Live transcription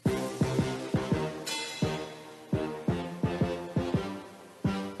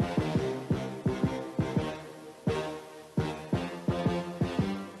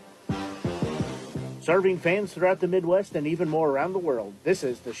Serving fans throughout the Midwest and even more around the world, this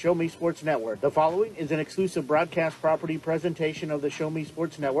is the Show Me Sports Network. The following is an exclusive broadcast property presentation of the Show Me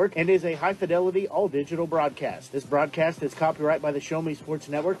Sports Network and is a high-fidelity, all-digital broadcast. This broadcast is copyright by the Show Me Sports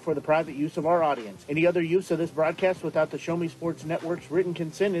Network for the private use of our audience. Any other use of this broadcast without the Show Me Sports Network's written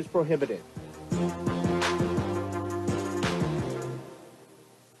consent is prohibited.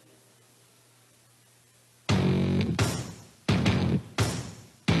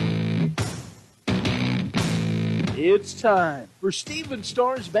 It's time for Stephen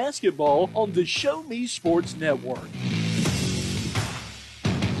Stars basketball on the Show Me Sports Network.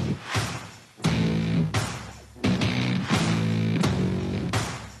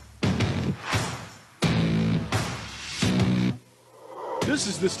 This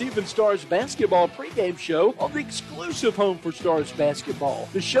is the Stephen Stars basketball pregame show on the exclusive home for Stars basketball,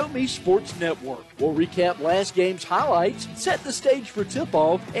 the Show Me Sports Network. We'll recap last game's highlights, set the stage for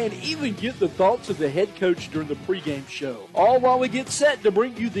tip-off, and even get the thoughts of the head coach during the pregame show. All while we get set to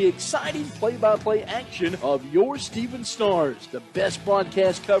bring you the exciting play-by-play action of your Stephen Stars. The best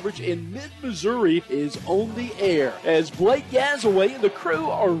broadcast coverage in mid-Missouri is on the air as Blake Gazaway and the crew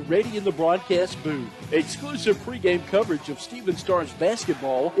are ready in the broadcast booth. Exclusive pregame coverage of Stephen Stars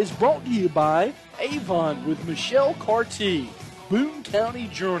basketball is brought to you by Avon with Michelle Carty, Boone County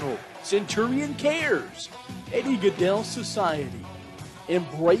Journal, Centurion Cares, Eddie Goodell Society,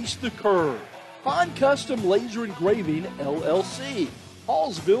 Embrace the Curve, Fine Custom Laser Engraving LLC,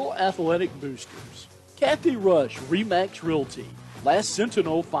 Hallsville Athletic Boosters, Kathy Rush Remax Realty, Last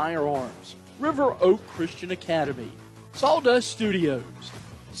Sentinel Firearms, River Oak Christian Academy, Sawdust Studios,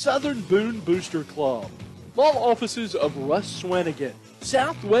 Southern Boone Booster Club, law offices of Russ Swanigan,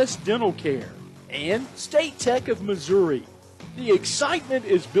 Southwest Dental Care, and State Tech of Missouri. The excitement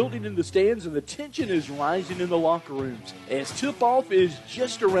is building in the stands and the tension is rising in the locker rooms as tip-off is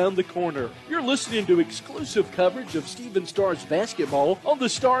just around the corner. You're listening to exclusive coverage of Stephen Stars basketball on the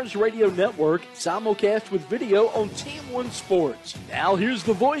Stars Radio Network, simulcast with video on Team One Sports. Now here's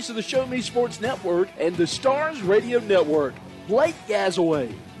the voice of the Show Me Sports Network and the Stars Radio Network, Blake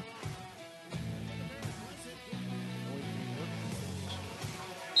Gazaway.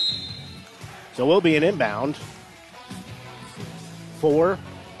 So we'll be an inbound for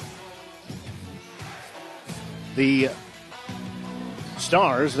the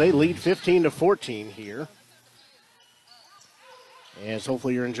Stars. They lead 15-14 here. As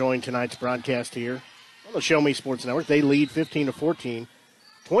hopefully you're enjoying tonight's broadcast here on the Show Me Sports Network. They lead 15-14.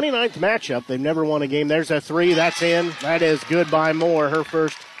 29th matchup. They've never won a game. There's a three. That's in. That is good by Moore. Her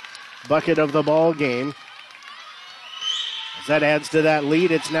first bucket of the ball game. As that adds to that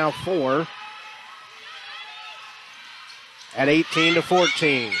lead, it's now 4. At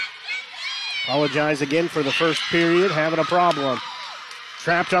 18-14. Apologize again for the first period. Having a problem.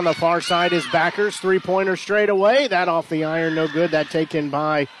 Trapped on the far side is Backers. Three-pointer straight away. That off the iron. No good. That taken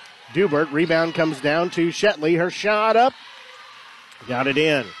by Dubert. Rebound comes down to Shetley. Her shot up. Got it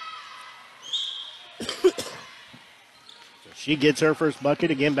in. So she gets her first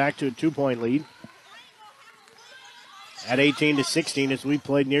bucket. Again, back to a 2-point lead. At 18-16 as we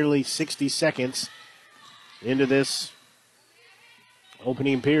played nearly 60 seconds into this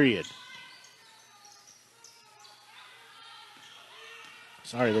opening period.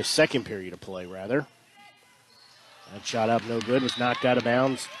 Sorry, the second period of play, rather. That shot up no good. Was knocked out of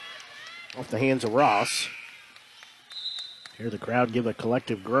bounds off the hands of Ross. Hear the crowd give a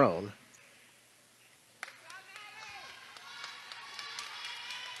collective groan.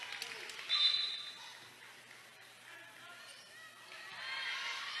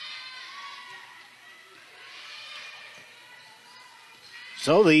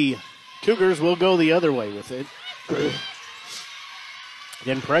 So the Cougars will go the other way with it.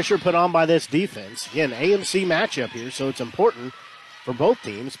 Again, pressure put on by this defense. Again, AMC matchup here, so it's important for both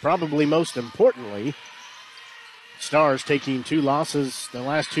teams. Probably most importantly, Stars taking 2 losses the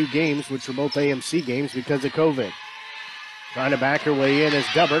last 2 games, which were both AMC games because of COVID. Trying to back her way in is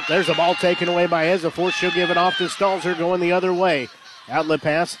Dubert. There's a ball taken away by Ezeforth. She'll give it off to Stalzer going the other way. Outlet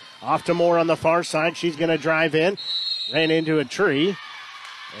pass off to Moore on the far side. She's going to drive in. Ran into a tree.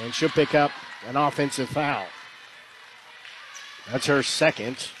 And she'll pick up an offensive foul. That's her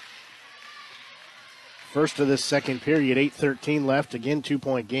second. First of this second period, 8:13 left. Again,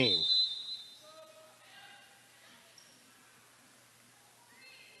 2-point game.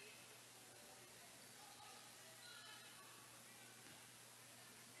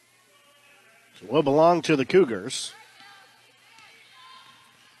 So will belong to the Cougars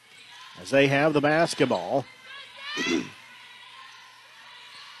as they have the basketball.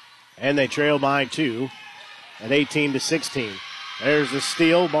 And they trail by 2 at 18-16. There's the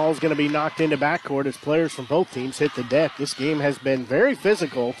steal. Ball's going to be knocked into backcourt as players from both teams hit the deck. This game has been very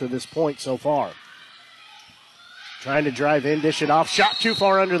physical to this point so far. Trying to drive in, dish it off. Shot too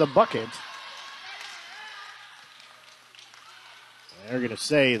far under the bucket. They're going to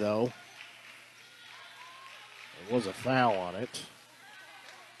say, though, there was a foul on it.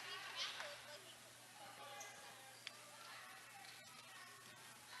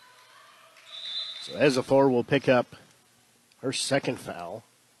 So Ezefor will pick up her second foul,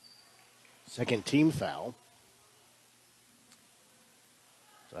 second team foul.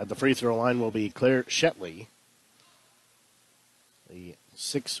 So at the free throw line will be Claire Shetley, the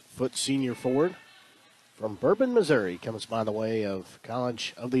 6-foot senior forward from Bourbon, Missouri, comes by the way of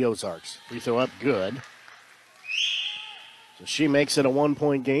College of the Ozarks. Free throw up, good. So she makes it a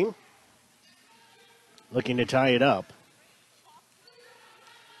 1-point game, looking to tie it up.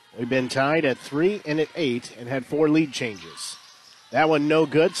 We've been tied at 3 and at 8 and had 4 lead changes. That one no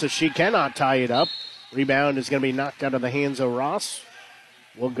good, so she cannot tie it up. Rebound is going to be knocked out of the hands of Ross.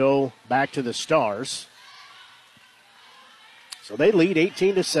 We'll go back to the Stars. So they lead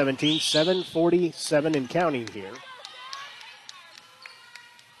 18-17, 7:47 and counting here.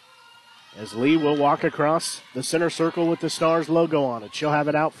 As Lee will walk across the center circle with the Stars logo on it. She'll have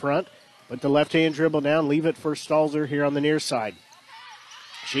it out front, but the left-hand dribble down, leave it for Stalzer here on the near side.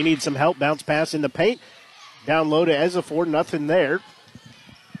 She needs some help. Bounce pass in the paint. Down low to Ezefor. Nothing there.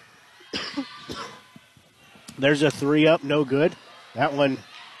 There's a 3 up. No good. That one,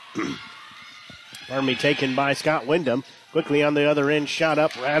 taken by Scott Wyndham. Quickly on the other end. Shot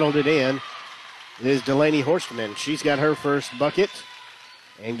up. Rattled it in. It is Delaney Horstman. She's got her first bucket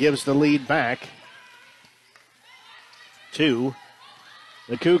and gives the lead back to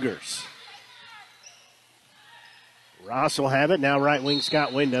the Cougars. Ross will have it. Now right wing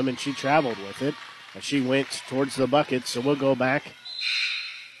Scott Wyndham, and she traveled with it as she went towards the bucket. So we'll go back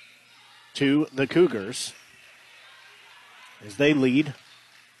to the Cougars as they lead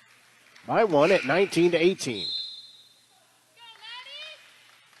by 1 at 19-18.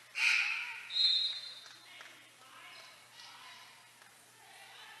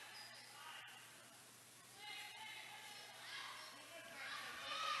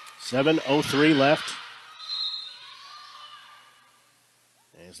 .7:03 left.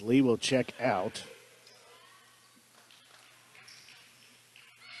 As Lee will check out.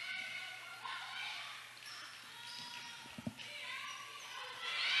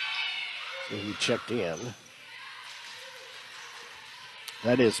 So he checked in.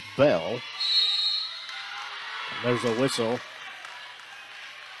 That is Bell. There's a whistle.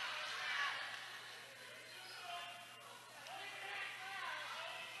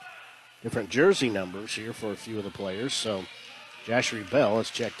 Different jersey numbers here for a few of the players, so Jashery Bell has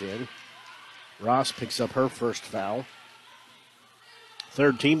checked in. Ross picks up her first foul.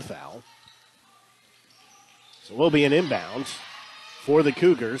 Third team foul. So we'll be an inbounds for the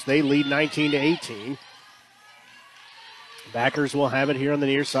Cougars. They lead 19-18. Backers will have it here on the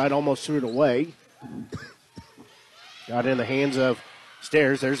near side. Almost threw it away. Got in the hands of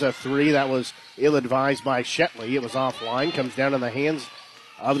Stairs. There's a 3 that was ill-advised by Shetley. It was offline. Comes down in the hands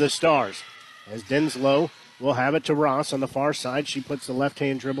of the Stars. As Denslow will have it to Ross on the far side. She puts the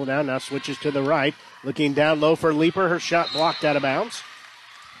left-hand dribble down, now switches to the right. Looking down low for Leaper. Her shot blocked out of bounds.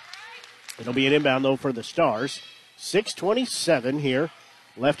 It'll be an inbound, though, for the Stars. 6:27 here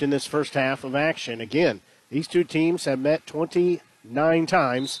left in this first half of action. Again, these two teams have met 29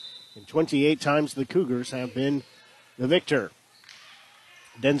 times, and 28 times the Cougars have been the victor.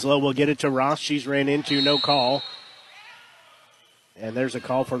 Denslow will get it to Ross. She's ran into, no call. And there's a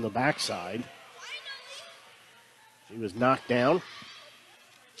call from the backside. She was knocked down.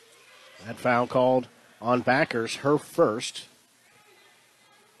 That foul called on Backers, her first.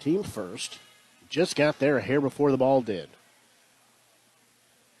 Team first. Just got there a hair before the ball did.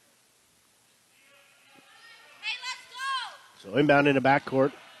 So inbound into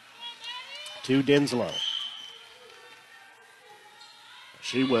backcourt to Denslow.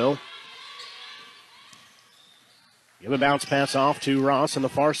 She will give a bounce pass off to Ross on the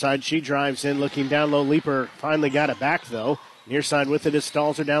far side. She drives in, looking down low. Leaper finally got it back, though. Near side with it is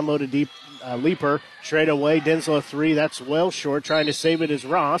Stalzer, down low to deep. Leaper straight away. Denslow 3. That's well short. Trying to save it is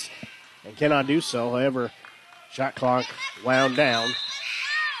Ross and cannot do so. However, shot clock wound down.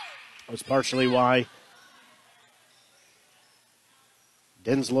 That was partially why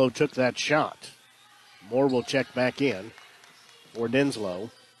Denslow took that shot. Moore will check back in for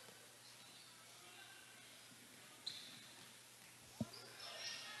Denslow.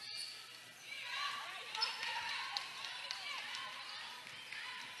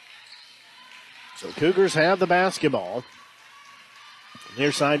 So Cougars have the basketball.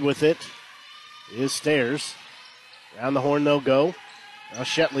 Near side with it is Stairs. Around the horn they'll go. Now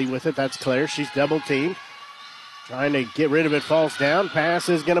Shetley with it. That's Claire. She's double teamed. Trying to get rid of it. Falls down. Pass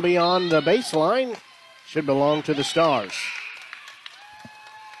is going to be on the baseline. Should belong to the Stars.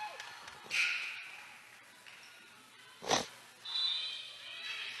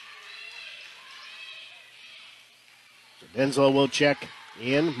 So Denslow will check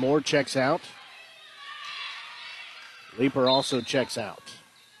in. Moore checks out. Leaper also checks out.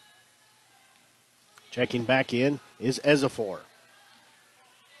 Checking back in is Ezefor.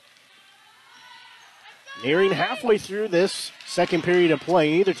 Nearing halfway through this second period of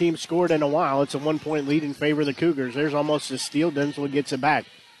play. Neither team scored in a while. It's a 1-point lead in favor of the Cougars. There's almost a steal. Denslow gets it back.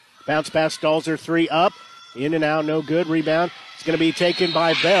 Bounce pass, Stalzer, 3 up. In and out, no good. Rebound. It's going to be taken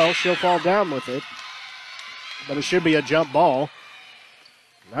by Bell. She'll fall down with it. But it should be a jump ball.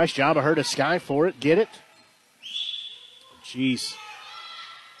 Nice job of her to Sky for it. Get it? Jeez.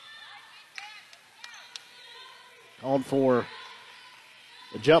 Called for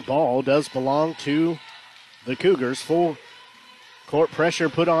the jump ball. Does belong to the Cougars. Full court pressure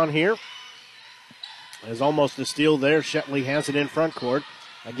put on here. There's almost a steal there. Shetley has it in front court.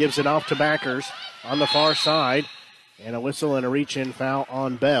 That gives it off to Backers on the far side. And a whistle and a reach-in foul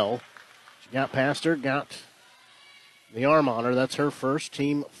on Bell. She got past her, got the arm on her. That's her first,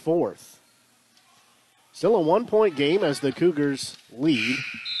 team fourth. Still a 1-point game as the Cougars lead.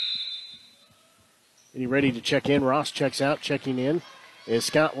 Getting ready to check in. Ross checks out. Checking in is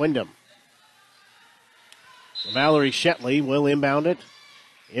Scott Wyndham. So Mallory Shetley will inbound it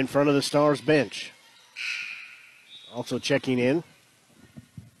in front of the Stars bench. Also checking in.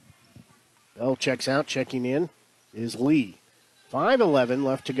 Bell checks out. Checking in is Lee. 5:11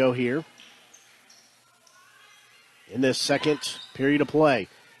 left to go here in this second period of play.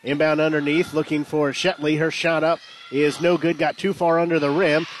 Inbound underneath, looking for Shetley. Her shot up is no good. Got too far under the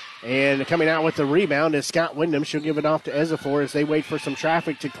rim. And coming out with the rebound is Scott Wyndham. She'll give it off to Ezefor as they wait for some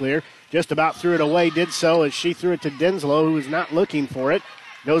traffic to clear. Just about threw it away. Did so as she threw it to Denslow, who was not looking for it.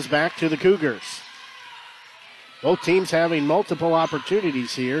 Goes back to the Cougars. Both teams having multiple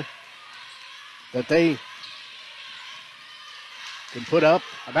opportunities here that they can put up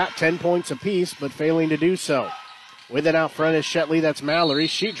about 10 points apiece, but failing to do so. With it out front is Shetley. That's Mallory.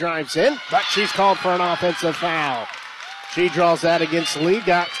 She drives in, but she's called for an offensive foul. She draws that against Lee.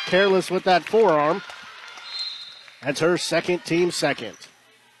 Got careless with that forearm. That's her second, team second.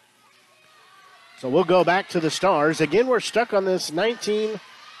 So we'll go back to the Stars. Again, we're stuck on this 19-18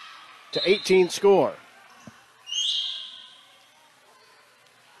 score.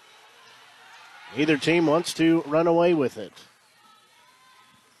 Neither team wants to run away with it.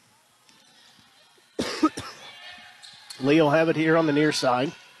 Lee will have it here on the near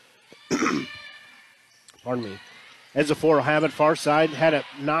side. Pardon me. Ezefor will have it far side. Had it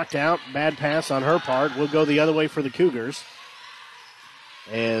knocked out. Bad pass on her part. We'll go the other way for the Cougars.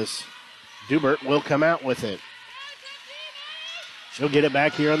 As Dubert will come out with it. She'll get it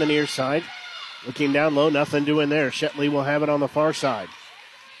back here on the near side. Looking down low. Nothing doing there. Shetley will have it on the far side.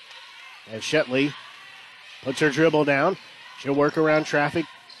 As Shetley puts her dribble down. She'll work around traffic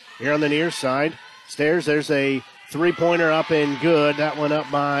here on the near side. Stairs. There's a three-pointer up and good. That one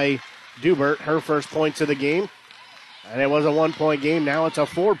up by Dubert. Her first points of the game. And it was a 1-point game. Now it's a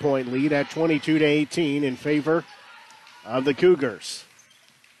 4-point lead at 22-18 in favor of the Cougars.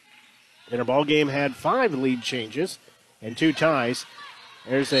 And our ball game had 5 lead changes and 2 ties.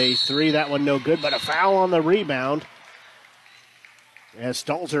 There's a 3. That one no good, but a foul on the rebound. As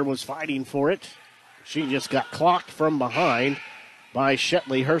Stalzer was fighting for it. She just got clocked from behind by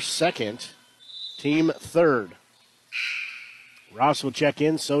Shetley, her second, team third. Ross will check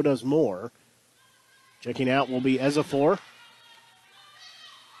in, so does Moore. Checking out will be Ezefor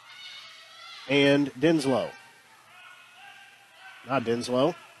and Denslow. Not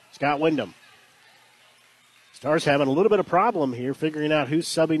Denslow, Scott Wyndham. Stars having a little bit of problem here figuring out who's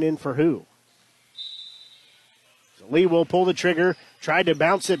subbing in for who. So Lee will pull the trigger, tried to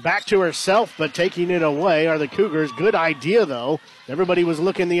bounce it back to herself, but taking it away are the Cougars. Good idea, though. Everybody was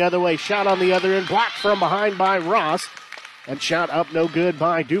looking the other way. Shot on the other end, blocked from behind by Ross. And shot up no good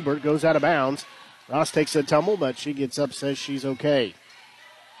by Dubert, goes out of bounds. Ross takes a tumble, but she gets up, says she's okay.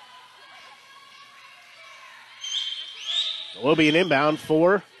 It will be an inbound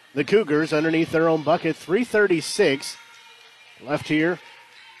for the Cougars underneath their own bucket. 3:36 left here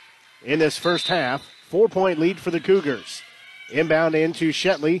in this first half. 4-point lead for the Cougars. Inbound into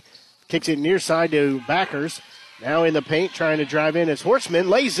Shetley. Kicks it near side to Backers. Now in the paint trying to drive in as Horseman.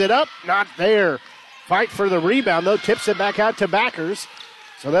 Lays it up. Not there. Fight for the rebound, though. Tips it back out to Backers.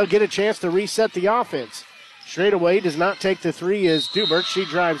 So they'll get a chance to reset the offense. Straight away does not take the three as Dubert. She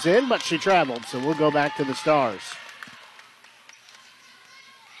drives in, but she traveled, so we'll go back to the Stars.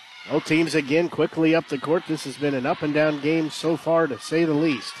 Both teams again quickly up the court. This has been an up-and-down game so far, to say the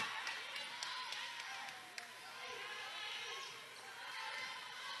least.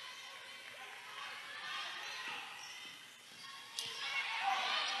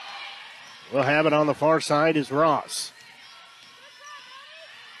 We'll have it on the far side is Ross.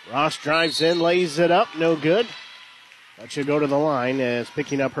 Ross drives in, lays it up, no good. That should go to the line as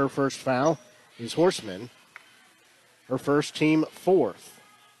picking up her first foul is Horseman. Her first, team fourth.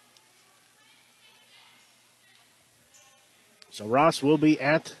 So Ross will be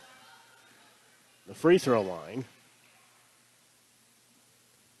at the free throw line.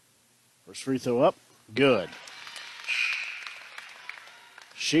 First free throw up, good.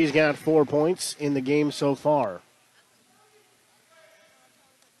 She's got 4 points in the game so far.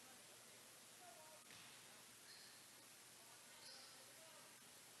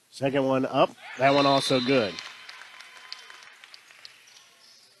 Second one up, that one also good.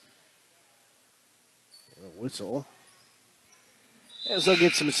 A whistle. As they'll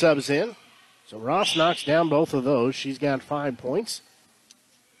get some subs in. So Ross knocks down both of those. She's got 5 points.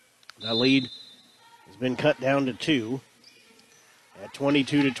 That lead has been cut down to 2 at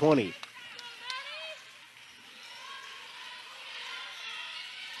 22-20.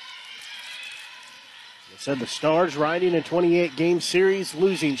 I said the Stars riding a 28-game series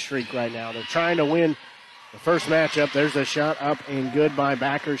losing streak right now. They're trying to win the first matchup. There's a shot up and good by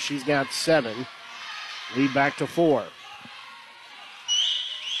Backer. She's got 7. Lead back to 4.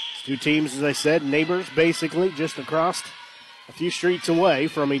 Two teams, as I said, neighbors basically, just across a few streets away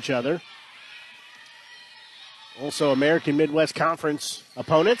from each other. Also American Midwest Conference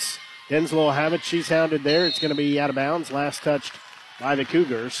opponents. Denslow will have it. She's hounded there. It's going to be out of bounds. Last touched by the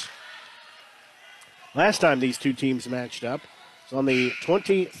Cougars. Last time these two teams matched up was on the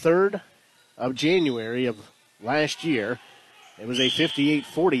 23rd of January of last year. It was a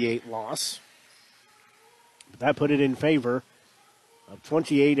 58-48 loss. But that put it in favor of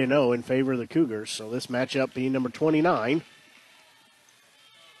 28-0 in favor of the Cougars. So this matchup being number 29.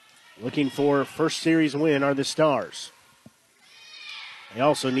 Looking for first series win are the Stars. They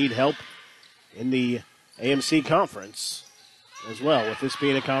also need help in the AMC Conference as well, with this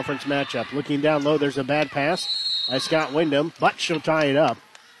being a conference matchup. Looking down low, there's a bad pass by Scott Wyndham, but she'll tie it up.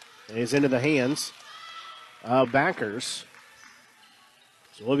 It is into the hands of Backers.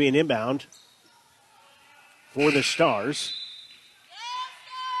 So it will be an inbound for the Stars.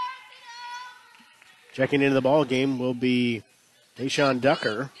 Checking into the ball game will be Tayshawn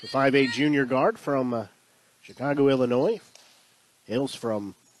Ducker, the 5'8 junior guard from Chicago, Illinois. Hails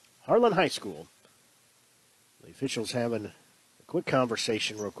from Harlan High School. The officials having a quick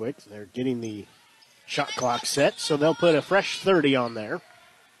conversation real quick. They're getting the shot clock set, so they'll put a fresh 30 on there.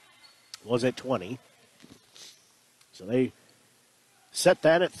 Was at 20. So they set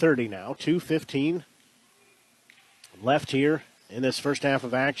that at 30 now. 2:15 left here in this first half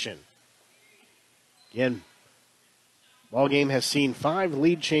of action. Again, ball game has seen 5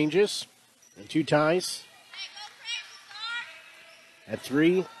 lead changes and 2 ties. At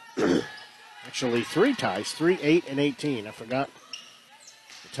 3, actually 3 ties, 3, 8, and 18. I forgot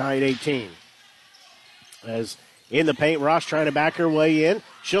the tie at 18. As in the paint, Ross trying to back her way in.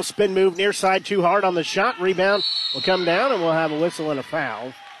 She'll spin move near side too hard on the shot. Rebound will come down, and we'll have a whistle and a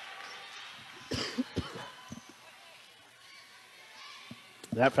foul.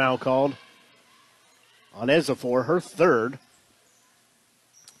 That foul called on Ezefor, her third.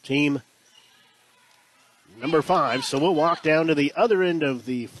 Team number 5. So we'll walk down to the other end of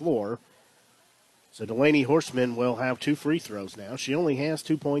the floor. So Delaney Horseman will have 2 free throws now. She only has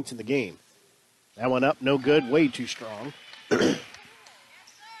 2 points in the game. That one up, no good, way too strong.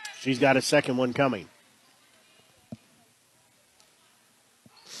 She's got a second one coming.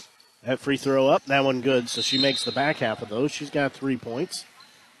 That free throw up, that one good, so she makes the back half of those. She's got 3 points.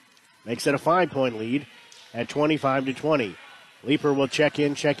 Makes it a 5-point lead at 25-20. Leaper will check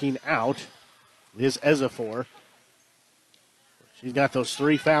in, checking out is Ezefor. She's got those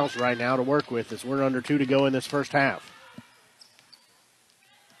 3 fouls right now to work with as we're under 2 to go in this first half.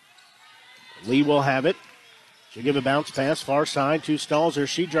 Lee will have it. She'll give a bounce pass, far side to Stalzer.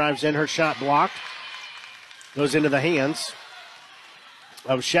 She drives in, her shot blocked. Goes into the hands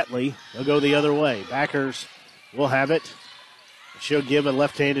of Shetley. They'll go the other way. Backers will have it. She'll give a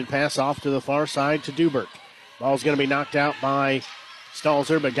left-handed pass off to the far side to Dubert. Ball's going to be knocked out by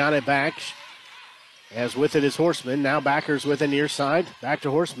Stalzer, but got it back. As with it is Horseman. Now Backers with a near side. Back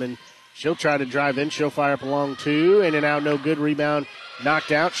to Horseman. She'll try to drive in. She'll fire up along 2. In and out, no good. Rebound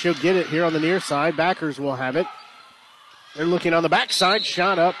knocked out. She'll get it here on the near side. Backers will have it. They're looking on the backside.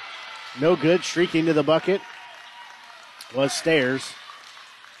 Shot up. No good. Streaking to the bucket was Stairs.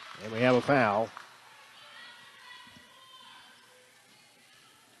 And we have a foul.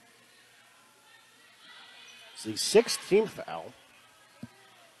 It's the 6th team foul.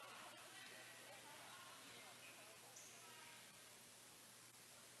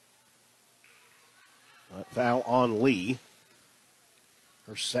 Foul on Lee.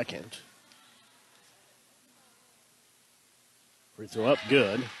 Her second. Free throw up,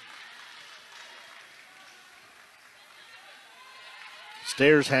 good.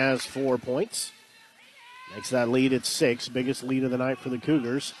 Stairs has 4 points. Makes that lead at 6. Biggest lead of the night for the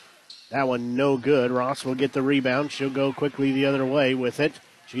Cougars. That one no good. Ross will get the rebound. She'll go quickly the other way with it.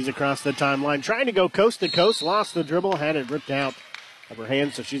 She's across the timeline trying to go coast to coast. Lost the dribble. Had it ripped out of her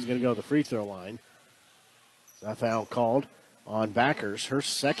hand, so she's going to go to the free throw line. That foul called on Backers. Her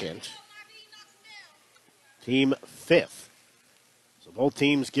second. Team 5th. So both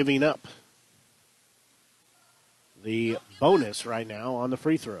teams giving up the bonus right now on the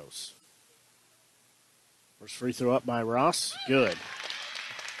free throws. First free throw up by Ross. Good.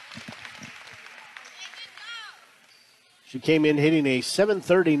 She came in hitting a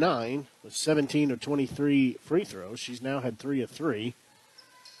 739 with 17 of 23 free throws. She's now had 3 of 3.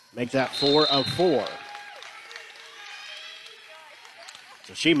 Make that 4 of 4.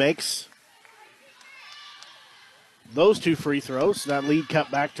 So she makes those 2 free throws. That lead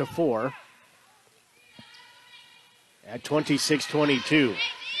cut back to 4 at 26-22.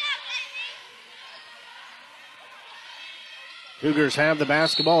 Cougars have the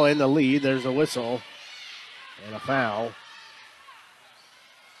basketball in the lead. There's a whistle and a foul.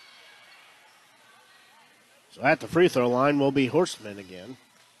 So at the free throw line will be Horstman again.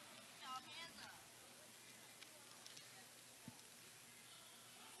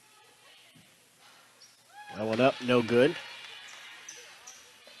 That one up, no good.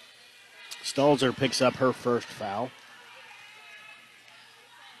 Stalzer picks up her first foul.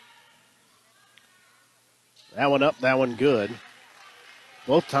 That one up, that one good.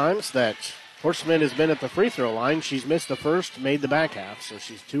 Both times that Horstman has been at the free throw line, she's missed the first, made the back half, so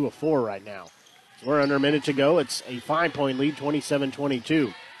she's 2 of 4 right now. So we're under a minute to go. It's a 5-point lead,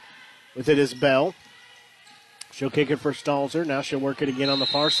 27-22. With it is Bell. She'll kick it for Stalzer. Now she'll work it again on the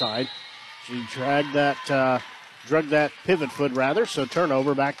far side. She drug that pivot foot rather, so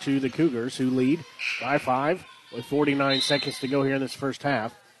turnover back to the Cougars, who lead by 5 with 49 seconds to go here in this first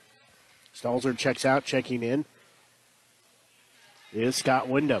half. Stalzer checks out, checking in is Scott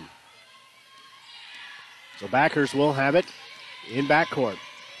Wyndham. So Backers will have it in backcourt.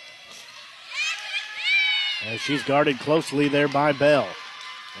 As she's guarded closely there by Bell.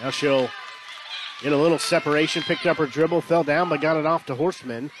 Now she'll get a little separation, picked up her dribble, fell down, but got it off to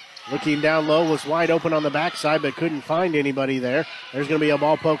Horstman. Looking down low, was wide open on the backside, but couldn't find anybody there. There's going to be a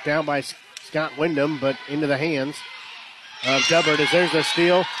ball poked down by Scott Wyndham, but into the hands of Dubbard. As there's a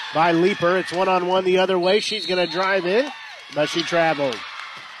steal by Leaper. It's one-on-one the other way. She's going to drive in, but she traveled.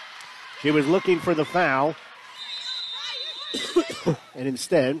 She was looking for the foul, and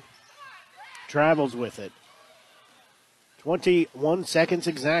instead travels with it. 21 seconds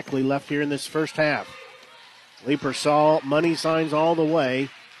exactly left here in this first half. Leaper saw money signs all the way.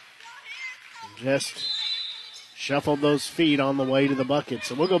 Just shuffled those feet on the way to the bucket.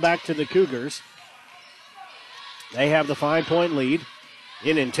 So we'll go back to the Cougars. They have the 5-point lead.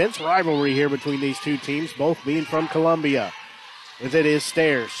 An intense rivalry here between these two teams, both being from Columbia. With it is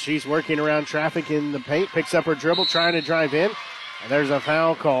Stairs. She's working around traffic in the paint, picks up her dribble, trying to drive in. And there's a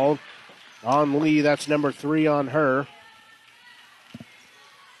foul called on Lee. That's number 3 on her.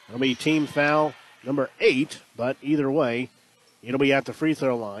 It'll be team foul number 8, but either way, it'll be at the free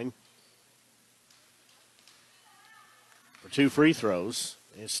throw line. For 2 free throws,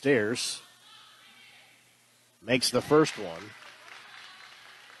 and Stairs makes the first one.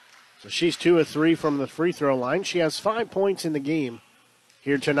 So she's 2 of 3 from the free throw line. She has 5 points in the game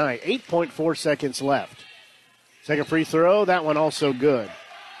here tonight. 8.4 seconds left. Second free throw, that one also good.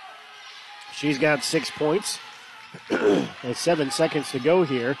 She's got 6 points. With 7 seconds to go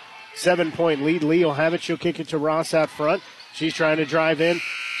here. 7-point lead. Lee will have it. She'll kick it to Ross out front. She's trying to drive in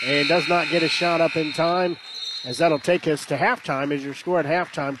and does not get a shot up in time, as that'll take us to halftime. As your score at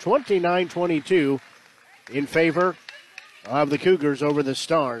halftime, 29-22 in favor of the Cougars over the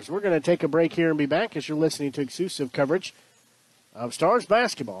Stars. We're going to take a break here and be back as you're listening to exclusive coverage of Stars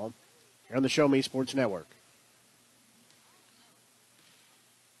basketball here on the Show Me Sports Network.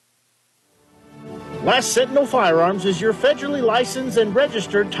 Last Sentinel Firearms is your federally licensed and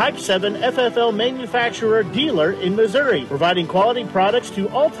registered Type 7 FFL manufacturer dealer in Missouri, providing quality products to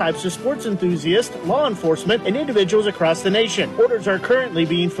all types of sports enthusiasts, law enforcement, and individuals across the nation. Orders are currently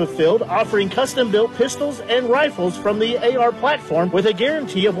being fulfilled, offering custom-built pistols and rifles from the AR platform with a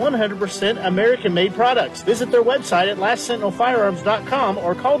guarantee of 100% American-made products. Visit their website at lastsentinelfirearms.com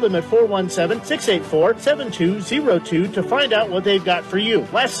or call them at 417-684-7202 to find out what they've got for you.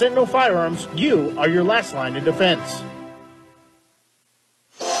 Last Sentinel Firearms, you are your last line of defense.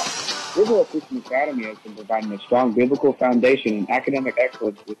 Riverwalk Christian Academy has been providing a strong biblical foundation and academic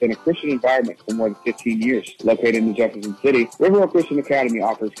excellence within a Christian environment for more than 15 years. Located in Jefferson City, Riverwalk Christian Academy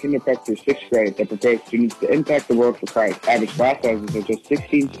offers kinder prep through 6th grade that prepares students to impact the world for Christ. Average class sizes are just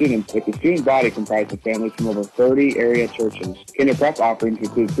 16 students, with the student body comprised of families from over 30 area churches. Kinder prep offerings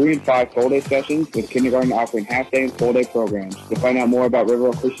include 3 and 5 full-day sessions, with kindergarten offering half-day and full-day programs. To find out more about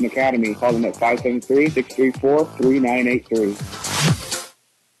Riverwalk Christian Academy, call them at 573-634-3983.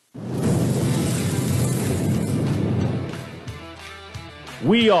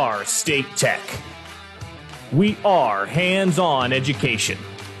 We are State Tech. We are hands-on education.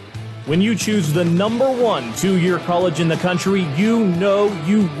 When you choose the #1 two-year college in the country, you know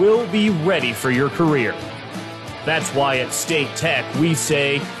you will be ready for your career. That's why at State Tech we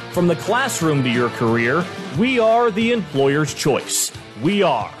say, from the classroom to your career, we are the employer's choice. We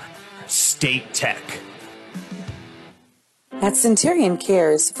are State Tech. At Centurion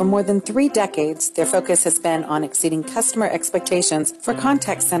Cares, for more than 3 decades, their focus has been on exceeding customer expectations for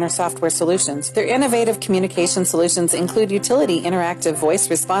contact center software solutions. Their innovative communication solutions include utility interactive voice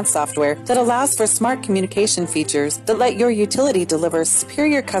response software that allows for smart communication features that let your utility deliver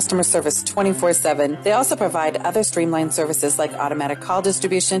superior customer service 24/7. They also provide other streamlined services like automatic call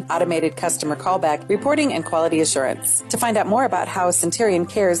distribution, automated customer callback, reporting, and quality assurance. To find out more about how Centurion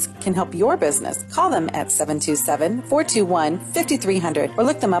Cares can help your business, call them at 727-421-5300 or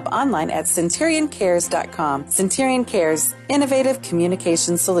look them up online at centurioncares.com. Centurion Cares, innovative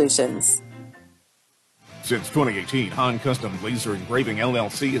communication solutions. Since 2018, Han Custom Laser Engraving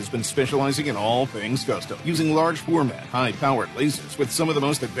LLC has been specializing in all things custom. Using large format, high-powered lasers with some of the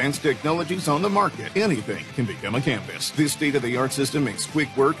most advanced technologies on the market, anything can become a canvas. This state-of-the-art system makes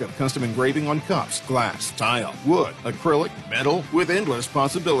quick work of custom engraving on cups, glass, tile, wood, acrylic, metal, with endless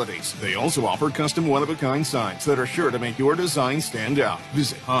possibilities. They also offer custom one-of-a-kind signs that are sure to make your design stand out.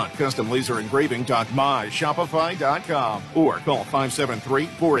 Visit HanCustomLaserEngraving.myShopify.com or call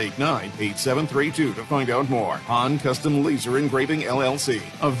 573-489-8732 to find out more. Han Custom Laser Engraving LLC,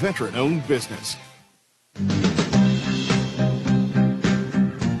 a veteran-owned business.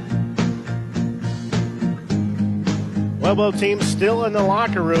 Well, both teams still in the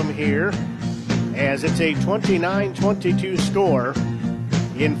locker room here as it's a 29-22 score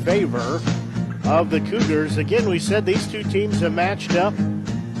in favor of the Cougars. Again, we said these two teams have matched up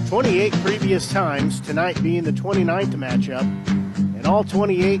 28 previous times, tonight being the 29th matchup. And all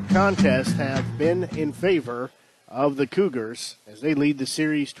 28 contests have been in favor of the Cougars as they lead the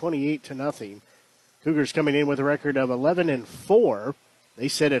series 28-0. Cougars coming in with a record of 11-4. They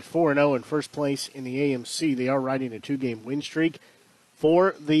sit at 4-0 in first place in the AMC. They are riding a 2-game win streak.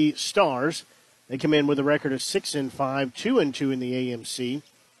 For the Stars, they come in with a record of 6-5, 2-2 in the AMC.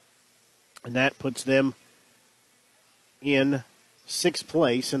 And that puts them in sixth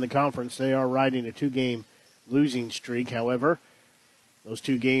place in the conference. They are riding a 2-game losing streak, however. Those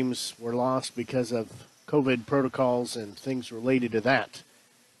 2 games were lost because of COVID protocols and things related to that.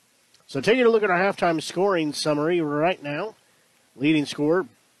 So taking a look at our halftime scoring summary right now, leading scorer,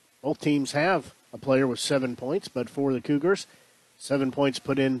 both teams have a player with 7 points, but for the Cougars, 7 points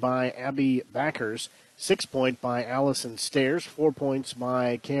put in by Abby Backers, 6 points by Allison Stairs, 4 points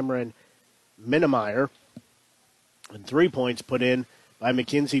by Cameron Minemeyer, and 3 points put in by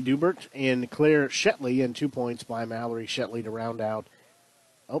Mackenzie Dubert and Claire Shetley, and 2 points by Mallory Shetley to round out.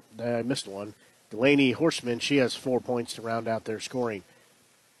 Oh, I missed one. Delaney Horseman, she has 4 points to round out their scoring.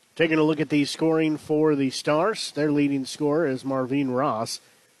 Taking a look at the scoring for the Stars, their leading scorer is Marvine Ross,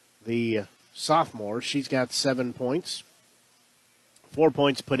 the sophomore. She's got 7 points. 4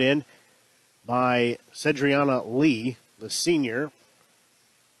 points put in by Cedriana Lee, the senior.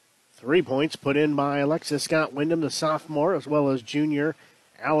 3 points put in by Alexis Scott Wyndham, the sophomore, as well as junior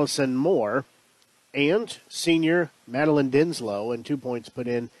Allison Moore. And senior Madeline Dinslow, and 2 points put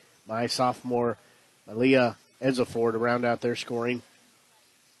in by sophomore Aaliyah Ezefor to round out their scoring.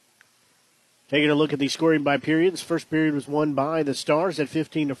 Taking a look at the scoring by periods, first period was won by the Stars at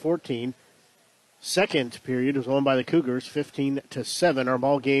 15-14. Second period was won by the Cougars, 15-7. Our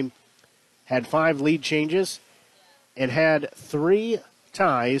ball game had 5 lead changes and had 3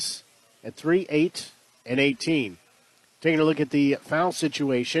 ties at 3-8-18. Taking a look at the foul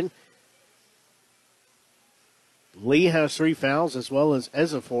situation, Lee has 3 fouls as well as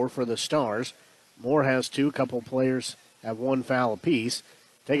Ezefor for the Stars. Moore has 2. A couple players have 1 foul apiece.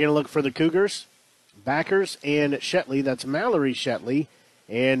 Taking a look for the Cougars, Backers and Shetley. That's Mallory Shetley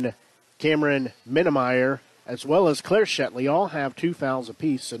and Cameron Minnemeyer, as well as Claire Shetley, all have 2 fouls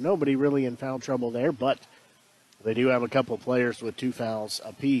apiece, so nobody really in foul trouble there, but they do have a couple players with 2 fouls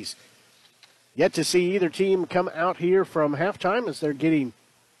apiece. Yet to see either team come out here from halftime as they're getting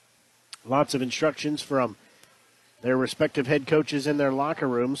lots of instructions from their respective head coaches in their locker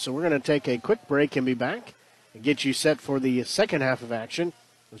rooms. So we're going to take a quick break and be back and get you set for the second half of action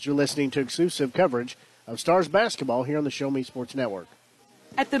as you're listening to exclusive coverage of Stars basketball here on the Show Me Sports Network.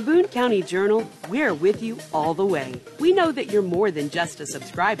 At the Boone County Journal, we're with you all the way. We know that you're more than just a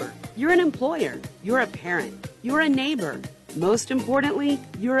subscriber. You're an employer. You're a parent. You're a neighbor. Most importantly,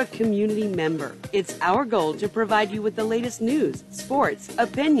 you're a community member. It's our goal to provide you with the latest news, sports,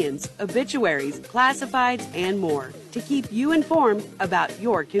 opinions, obituaries, classifieds, and more to keep you informed about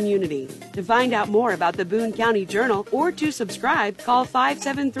your community. To find out more about the Boone County Journal or to subscribe, call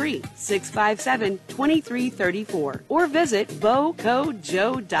 573-657-2334 or visit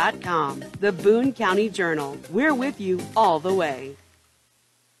bocojoe.com. The Boone County Journal. We're with you all the way.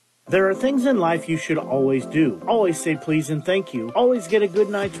 There are things in life you should always do. Always say please and thank you. Always get a good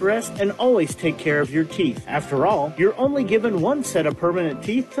night's rest, and always take care of your teeth. After all, you're only given one set of permanent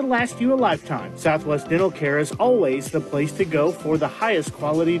teeth to last you a lifetime. Southwest Dental Care is always the place to go for the highest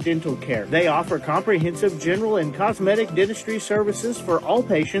quality dental care. They offer comprehensive general and cosmetic dentistry services for all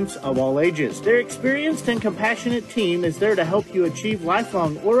patients of all ages. Their experienced and compassionate team is there to help you achieve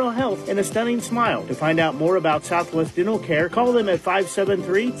lifelong oral health and a stunning smile. To find out more about Southwest Dental Care, call them at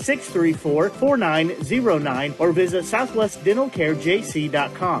 573-634-4909 or visit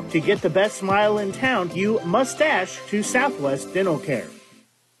southwestdentalcarejc.com. To get the best smile in town, you must dash to Southwest Dental Care.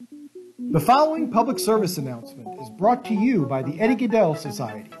 The following public service announcement is brought to you by the Eddie Gaedel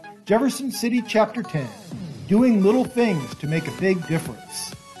Society, Jefferson City Chapter 10, doing little things to make a big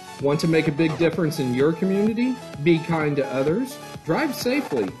difference. Want to make a big difference in your community? Be kind to others, drive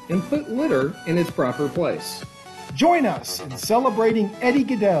safely, and put litter in its proper place. Join us in celebrating Eddie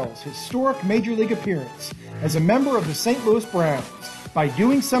Gaedel's historic Major League appearance as a member of the St. Louis Browns by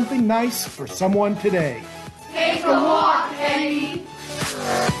doing something nice for someone today. Take a walk, Eddie!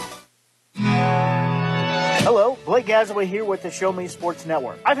 Hello, Blake Gazaway here with the Show Me Sports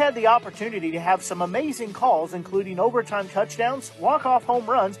Network. I've had the opportunity to have some amazing calls, including overtime touchdowns, walk-off home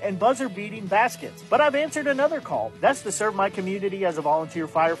runs, and buzzer-beating baskets. But I've answered another call. That's to serve my community as a volunteer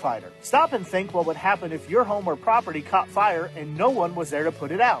firefighter. Stop and think what would happen if your home or property caught fire and no one was there to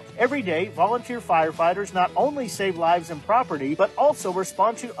put it out. Every day, volunteer firefighters not only save lives and property, but also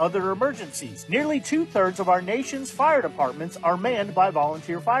respond to other emergencies. Nearly 2/3 of our nation's fire departments are manned by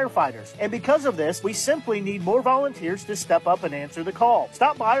volunteer firefighters. And because of this, we simply need more volunteers to step up and answer the call.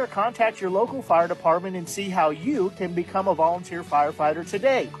 Stop by or contact your local fire department and see how you can become a volunteer firefighter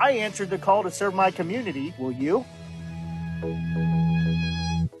today. I answered the call to serve my community. Will you?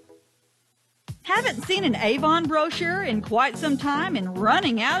 Haven't seen an Avon brochure in quite some time and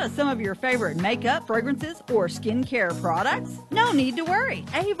running out of some of your favorite makeup, fragrances, or skincare products? No need to worry.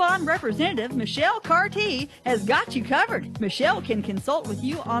 Avon representative Michelle Carty has got you covered. Michelle can consult with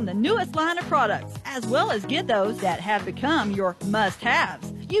you on the newest line of products, as well as get those that have become your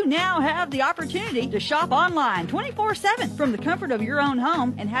must-haves. You now have the opportunity to shop online 24/7 from the comfort of your own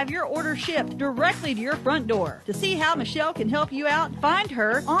home and have your order shipped directly to your front door. To see how Michelle can help you out, find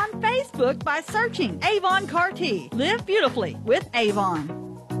her on Facebook by searching Avon Carty. Live beautifully with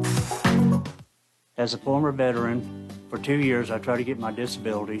Avon. As a former veteran, for 2 years I tried to get my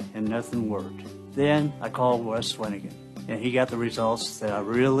disability and nothing worked. Then I called Wes Swanigan and he got the results that I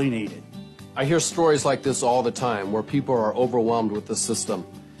really needed. I hear stories like this all the time where people are overwhelmed with the system.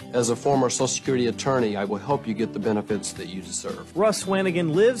 As a former Social Security attorney, I will help you get the benefits that you deserve. Russ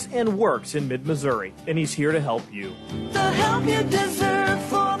Swanigan lives and works in mid-Missouri, and he's here to help you. The help you deserve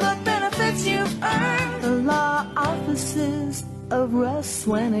for the benefits you've earned. The law offices of Russ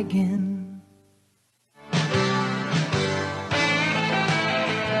Swanigan.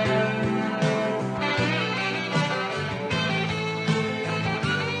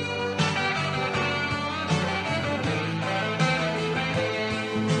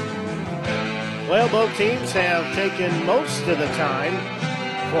 Well, both teams have taken most of the time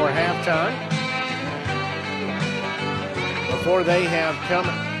for halftime before they have come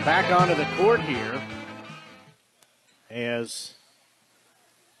back onto the court here as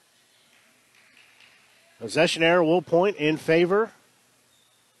possession error will point in favor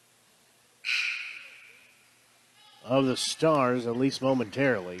of the Stars, at least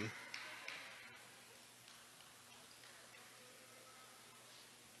momentarily.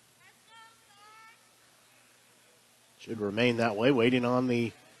 Should remain that way, waiting on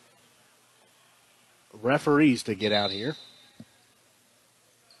the referees to get out here.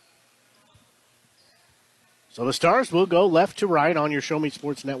 So the Stars will go left to right on your Show Me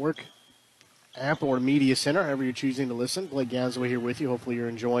Sports Network app or media center, however you're choosing to listen. Blake Gasaway here with you. Hopefully you're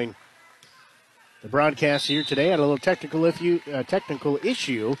enjoying the broadcast here today. Had a little technical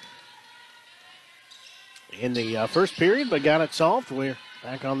issue in the first period, but got it solved. We're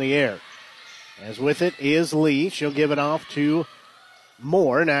back on the air. As with it is Lee. She'll give it off to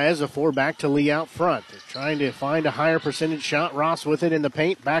Moore. Now as a 4 back to Lee out front. They're trying to find a higher percentage shot. Ross with it in the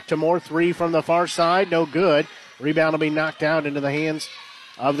paint. Back to Moore. 3 from the far side. No good. Rebound will be knocked out into the hands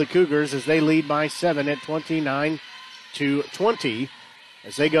of the Cougars as they lead by 7 at 29-20.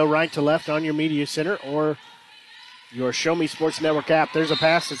 As they go right to left on your media center or your Show Me Sports Network app. There's a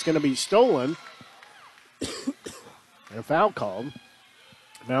pass that's going to be stolen. And a foul called.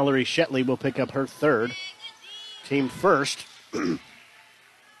 Mallory Shetley will pick up her third. Team first. We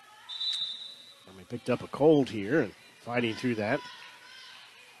picked up a cold here and fighting through that.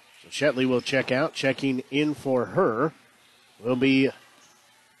 So Shetley will check out. Checking in for her will be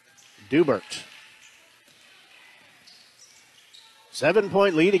Dubert.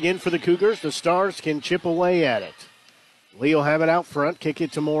 7-point lead again for the Cougars. The Stars can chip away at it. Lee will have it out front. Kick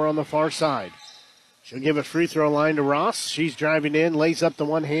it to Moore on the far side. She'll give a free throw line to Ross. She's driving in, lays up the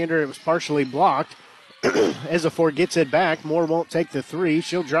one-hander. It was partially blocked. Ezefor gets it back. Moore won't take the 3.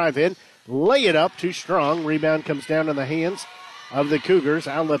 She'll drive in, lay it up, too strong. Rebound comes down in the hands of the Cougars.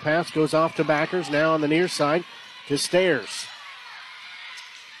 Outlet pass goes off to Backers. Now on the near side to Stairs.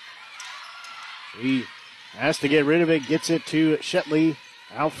 He has to get rid of it, gets it to Shetley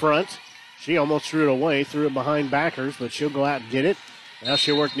out front. She almost threw it away, threw it behind Backers, but she'll go out and get it. Now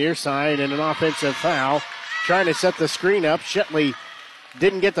she'll work near side and an offensive foul. Trying to set the screen up. Shetley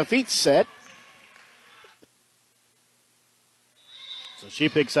didn't get the feet set. So she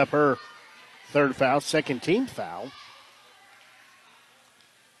picks up her third foul, second team foul.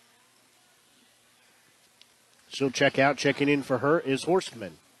 She'll check out. Checking in for her is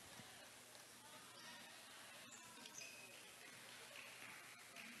Horstman.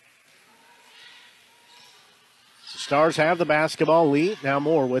 Stars have the basketball lead. Now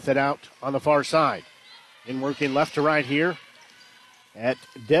Moore with it out on the far side. In working left to right here at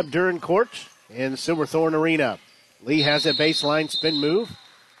Deb Duran Court in Silverthorne Arena. Lee has a baseline spin move.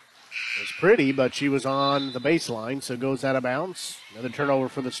 It's pretty, but she was on the baseline, so goes out of bounds. Another turnover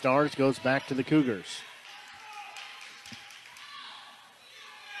for the Stars, goes back to the Cougars.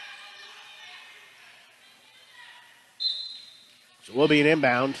 So will be an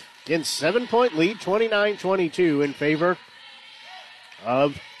inbound. Again, 7-point lead, 29-22 in favor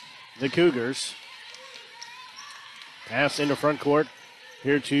of the Cougars. Pass into front court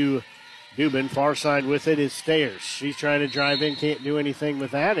here to Dubin. Far side with it is Stairs. She's trying to drive in, can't do anything with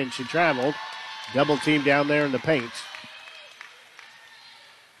that, and she traveled. Double team down there in the paint.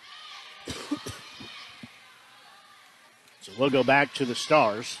 So we'll go back to the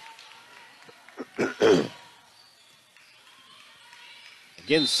Stars.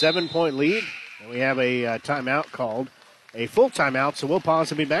 Again, 7-point lead. And we have a timeout called. A full timeout, so we'll pause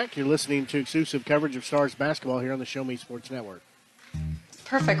and be back. You're listening to exclusive coverage of Stars basketball here on the Show Me Sports Network.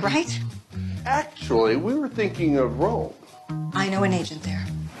 Perfect, right? Actually, we were thinking of Rome. I know an agent there.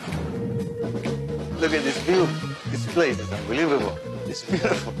 Look at this view. This place is unbelievable. It's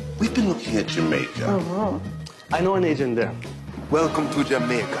beautiful. We've been looking at Jamaica. I know an agent there. Welcome to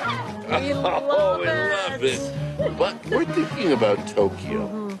Jamaica. We love it. But we're thinking about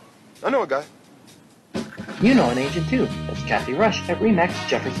Tokyo. I know a guy. You know an agent too. That's Kathy Rush at RE/MAX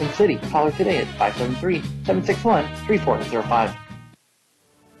Jefferson City. Call her today at 573-761-3405.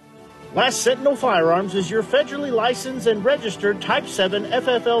 Last Sentinel Firearms is your federally licensed and registered Type 7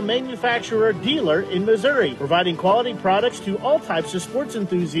 FFL manufacturer dealer in Missouri, providing quality products to all types of sports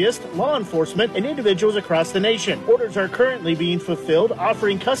enthusiasts, law enforcement, and individuals across the nation. Orders are currently being fulfilled,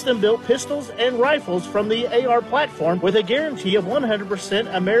 offering custom-built pistols and rifles from the AR platform with a guarantee of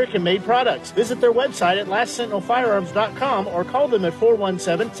 100% American-made products. Visit their website at lastsentinelfirearms.com or call them at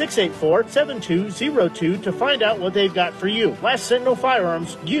 417-684-7202 to find out what they've got for you. Last Sentinel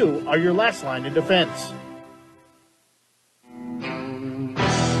Firearms, you are your last line of defense.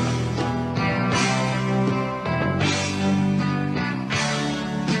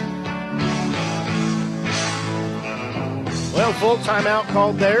 Well, full timeout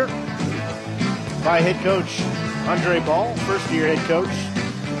called there by head coach Andre Ball, first-year head coach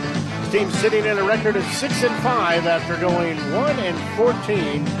team sitting at a record of 6-5 after going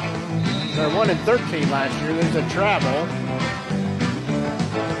 1-14, or 1-13 last year. There's a travel.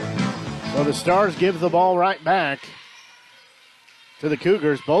 So the Stars give the ball right back to the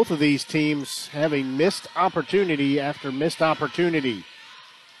Cougars. Both of these teams having missed opportunity after missed opportunity.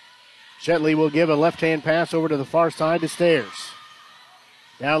 Shetley will give a left-hand pass over to the far side to Stairs.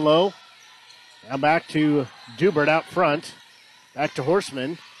 Down low. Now back to Dubert out front. Back to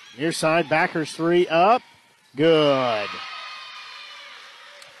Horseman. Near side, Backers three up. Good.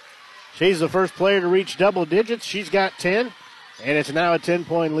 She's the first player to reach double digits. She's got 10. And it's now a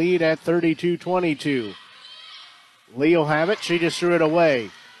 10-point lead at 32-22. Lee will have it. She just threw it away.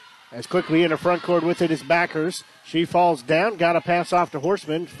 As quickly in the front court with it is Backers. She falls down. Got a pass off to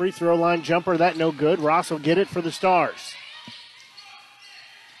Horseman. Free throw line jumper. That no good. Ross will get it for the Stars.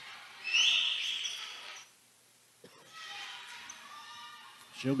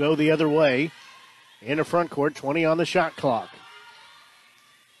 She'll go the other way. In the front court. 20 on the shot clock.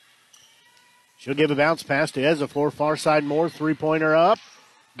 She'll give a bounce pass to Ezefor. Far side Moore. Three-pointer up.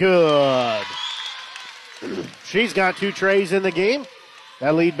 Good. She's got 2 trays in the game.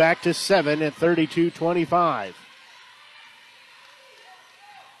 That lead back to 7 at 32-25.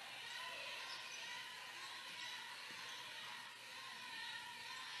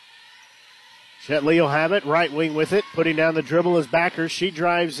 Shetley will have it. Right wing with it. Putting down the dribble is Backers. She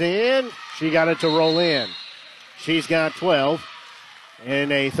drives in. She got it to roll in. She's got 12.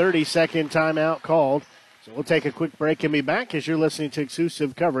 And a 30-second timeout called. So we'll take a quick break and be back as you're listening to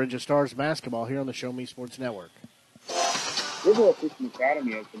exclusive coverage of Stars basketball here on the Show Me Sports Network. Riverwalk Christian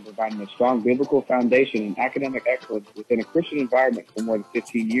Academy has been providing a strong biblical foundation and academic excellence within a Christian environment for more than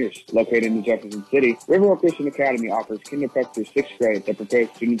 15 years. Located in Jefferson City, Riverwalk Christian Academy offers kindergarten through 6th grade that prepares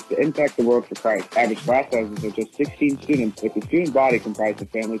students to impact the world for Christ. Average class sizes are just 16 students, with the student body comprised of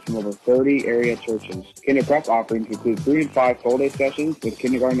families from over 30 area churches. Kinder Prep offerings include 3 and 5 full-day sessions, with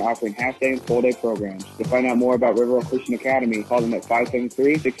kindergarten offering half-day and full-day programs. To find out more about Riverwalk Christian Academy, call them at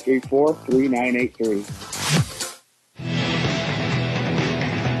 573-634-3983.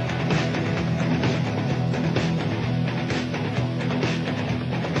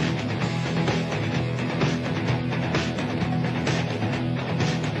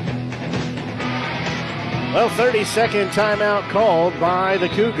 Well, 30-second timeout called by the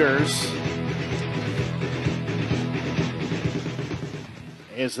Cougars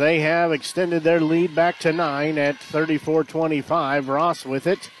as they have extended their lead back to 9 at 34-25. Ross with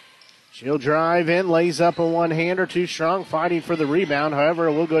it. She'll drive in, lays up a one-hander, too strong, fighting for the rebound. However,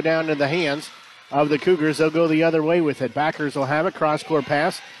 it will go down to the hands of the Cougars. They'll go the other way with it. Backers will have it. Cross-court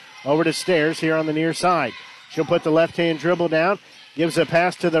pass over to Stairs here on the near side. She'll put the left-hand dribble down. Gives a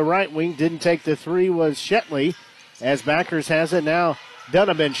pass to the right wing. Didn't take the three was Shetley. As Backers has it now,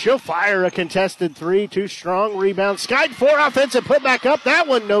 Donovan. She'll fire a contested three. Too strong. Rebound. Skied for offensive. Put back up. That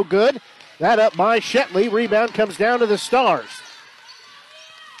one no good. That up by Shetley. Rebound comes down to the Stars.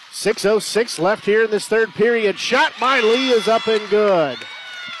 6:06 left here in this third period. Shot by Lee is up and good.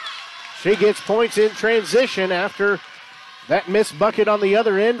 She gets points in transition after that missed bucket on the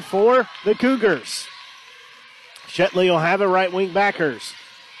other end for the Cougars. Shetley will have it, right wing Backers.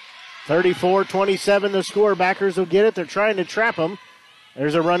 34-27 the score. Backers will get it. They're trying to trap them.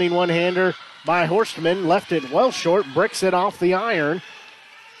 There's a running one-hander by Horstman. Left it well short. Bricks it off the iron.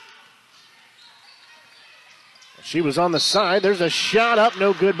 She was on the side. There's a shot up.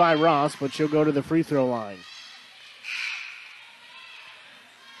 No good by Ross, but she'll go to the free throw line.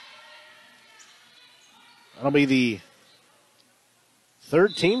 That'll be the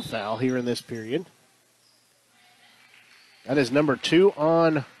third team foul here in this period. That is number 2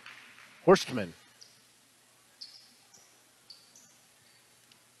 on Horstman.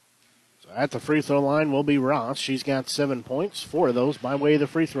 So at the free throw line will be Ross. She's got 7 points, 4 of those by way of the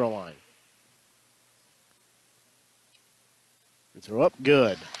free throw line. Free throw up,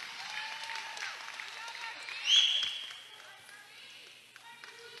 good.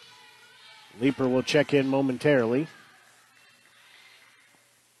 Leaper will check in momentarily.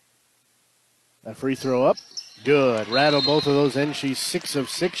 That free throw up. Good. Rattle both of those in. She's 6 of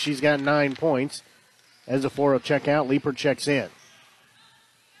 6. She's got 9 points. Ezefor will check out. Leaper checks in.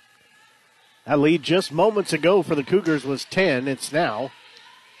 That lead just moments ago for the Cougars was 10. It's now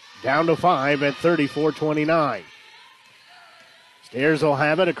down to 5 at 34-29. Stairs will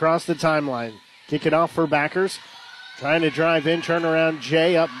have it across the timeline. Kick it off for Backers. Trying to drive in. Turn around.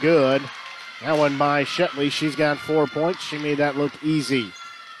 Jay up good. That one by Shetley. She's got 4 points. She made that look easy.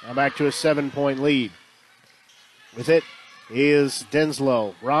 Now back to a 7-point lead. With it is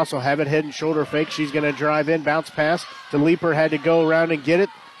Denslow. Ross will have it, head and shoulder fake. She's going to drive in, bounce pass to Leaper. Had to go around and get it.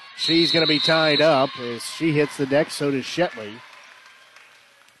 She's going to be tied up as she hits the deck, so does Shetley.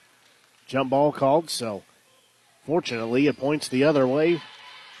 Jump ball called, so fortunately it points the other way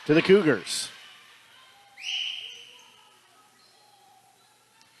to the Cougars.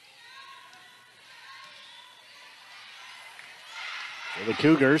 So the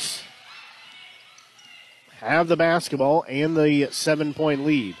Cougars have the basketball and the 7-point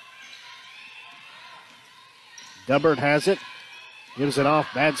lead. Dubbert has it. Gives it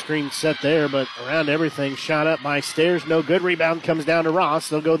off. Bad screen set there, but around everything. Shot up by Stairs. No good. Rebound comes down to Ross.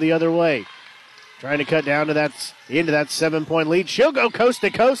 They'll go the other way. Trying to cut down to that into that 7-point lead. She'll go coast to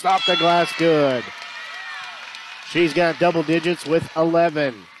coast. Off the glass. Good. She's got double digits with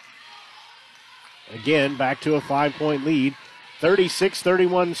 11. Again, back to a 5-point lead.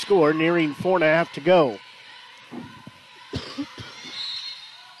 36-31 score, nearing 4.5 to go.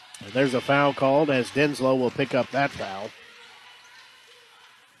 There's a foul called as Denslow will pick up that foul.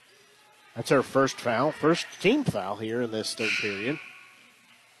 That's her first foul, first team foul here in this third period.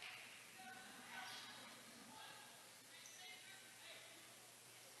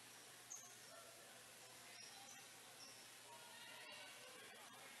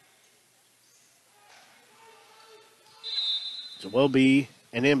 So it will be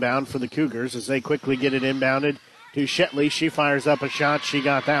an inbound for the Cougars as they quickly get it inbounded to Shetley. She fires up a shot. She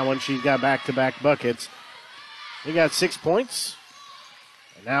got that one. She's got back-to-back buckets. They got 6 points.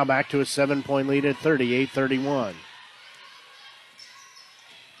 And now back to a 7-point lead at 38-31.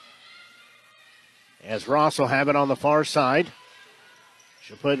 As Ross will have it on the far side.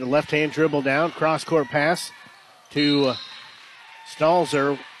 She'll put a left-hand dribble down. Cross-court pass to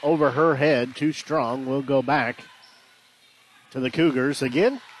Stalzer over her head. Too strong. Will go back to the Cougars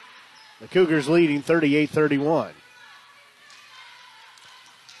again. The Cougars leading 38-31.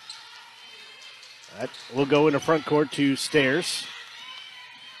 That will go into front court to Stairs.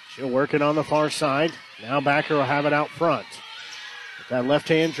 She'll work it on the far side. Now Backer will have it out front. With that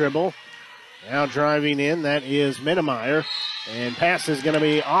left-hand dribble. Now driving in, that is Mittemeyer. And pass is going to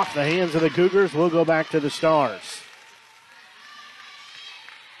be off the hands of the Cougars. We'll go back to the Stars.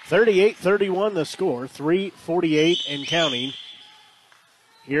 38-31 the score. 3:48 and counting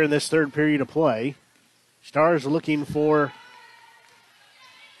here in this third period of play. Stars looking for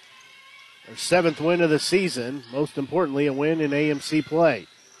their 7th win of the season. Most importantly, a win in AMC play.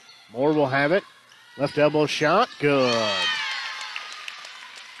 Moore will have it. Left elbow shot. Good.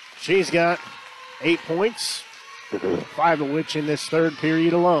 She's got 8 points, 5 of which in this third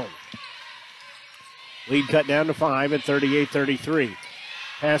period alone. Lead cut down to 5 at 38-33.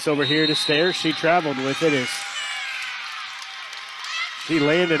 Pass over here to Stairs. She traveled with it as she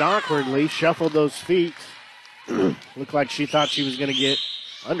landed awkwardly, shuffled those feet. Looked like she thought she was going to get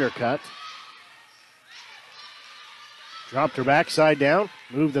undercut. Dropped her backside down,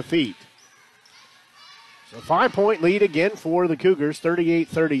 moved the feet. So 5-point lead again for the Cougars,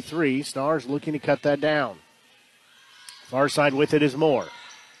 38-33. Stars looking to cut that down. Far side with it is Moore.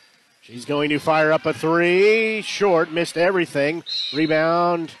 She's going to fire up a three. Short, missed everything.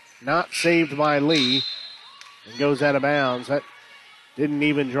 Rebound not saved by Lee. And goes out of bounds. That didn't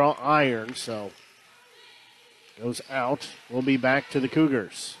even draw iron, so goes out. We'll be back to the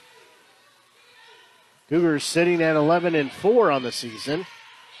Cougars. Cougars sitting at 11-4 on the season.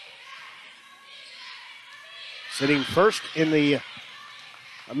 Sitting first in the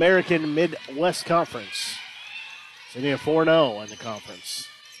American Midwest Conference. Sitting at 4-0 in the conference.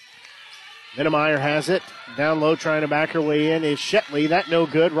 Mittemeyer has it. Down low trying to back her way in is Shetley. That no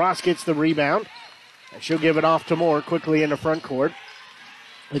good. Ross gets the rebound. And she'll give it off to Moore quickly into front court.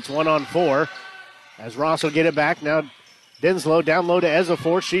 It's 1-on-4. As Ross will get it back. Now Denslow down low to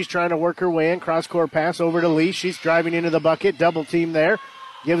Ezeforth. She's trying to work her way in. Cross-court pass over to Lee. She's driving into the bucket. Double team there.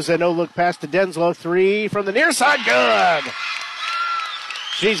 Gives a no-look pass to Denslow. 3 from the near side. Good!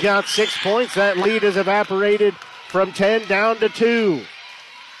 She's got 6 points. That lead has evaporated from 10 down to 2.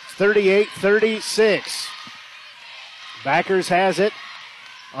 It's 38-36. Backers has it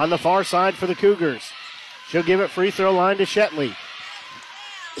on the far side for the Cougars. She'll give it free throw line to Shetley.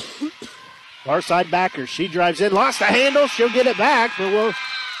 Far side Backers. She drives in. Lost the handle. She'll get it back, but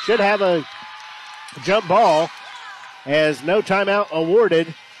should have a jump ball. As no timeout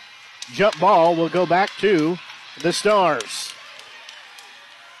awarded, jump ball will go back to the Stars.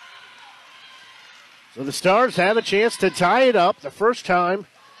 So the Stars have a chance to tie it up, the first time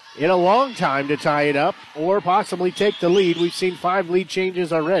in a long time to tie it up, or possibly take the lead. We've seen 5 lead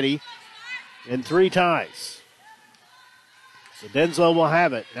changes already and 3 ties. So Denslow will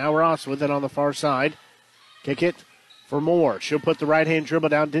have it. Now Ross with it on the far side. Kick it for Moore. She'll put the right-hand dribble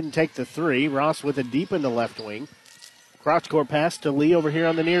down, didn't take the 3. Ross with it deep in the left wing. Cross-court pass to Lee over here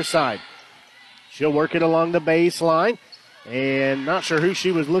on the near side. She'll work it along the baseline. And not sure who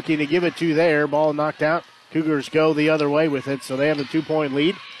she was looking to give it to there. Ball knocked out. Cougars go the other way with it, so they have the 2-point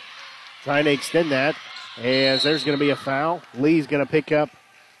lead. Trying to extend that. As there's going to be a foul. Lee's going to pick up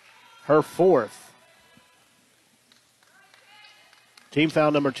her fourth. Team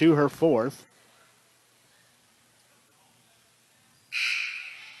foul number 2, her fourth.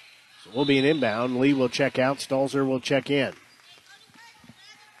 So we'll be an inbound. Lee will check out. Stalzer will check in.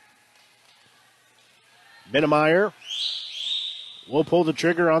 Benemeyer will pull the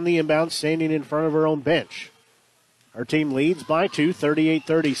trigger on the inbound, standing in front of her own bench. Her team leads by 2,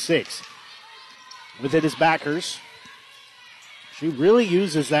 38-36. With it is Backers. She really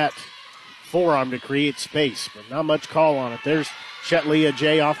uses that forearm to create space, but not much call on it. There's Shetley,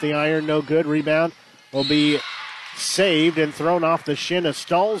 J off the iron, no good. Rebound will be saved and thrown off the shin of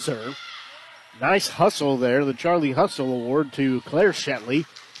Stalzer. Nice hustle there. The Charlie Hustle Award to Claire Shetley.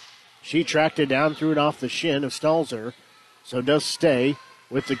 She tracked it down, threw it off the shin of Stalzer, so does stay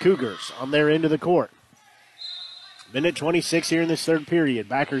with the Cougars on their end of the court. Minute 26 here in this third period.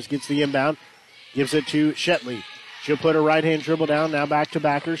 Backers gets the inbound, gives it to Shetley. She'll put her right-hand dribble down, now back to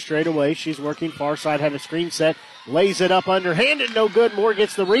Backers straight away. She's working far side, had a screen set, lays it up underhanded, no good. Moore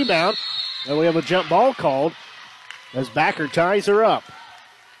gets the rebound, and we have a jump ball called as Backer ties her up.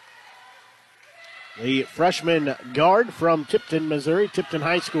 The freshman guard from Tipton, Missouri, Tipton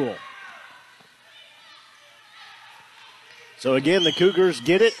High School. So again, the Cougars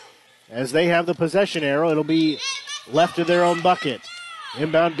get it as they have the possession arrow. It'll be left of their own bucket.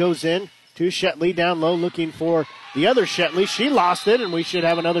 Inbound goes in to Shetley down low, looking for the other Shetley. She lost it, and we should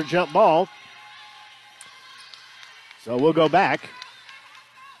have another jump ball. So we'll go back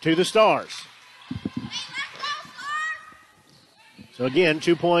to the Stars. So again,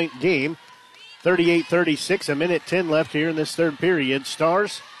 2-point game, 38-36, a minute 10 left here in this third period.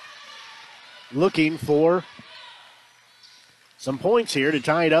 Stars looking for some points here to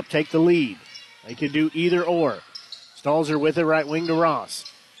tie it up, take the lead. They could do either or. Stalzer with it, right wing to Ross.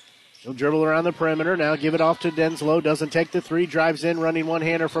 She'll dribble around the perimeter, now give it off to Denslow. Doesn't take the three, drives in, running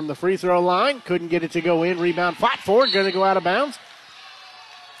one-hander from the free throw line. Couldn't get it to go in, rebound fought for, going to go out of bounds.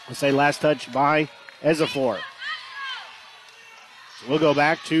 I'll say last touch by Ezefor. So we'll go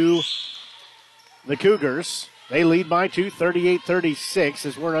back to the Cougars. They lead by 2, 38-36,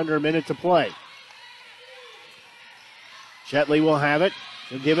 as we're under a minute to play. Shetley will have it.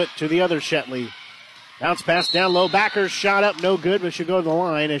 He'll give it to the other Shetley. Bounce pass down low. Backers shot up, no good, but she'll go to the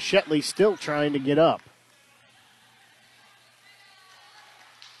line as Shetley still trying to get up.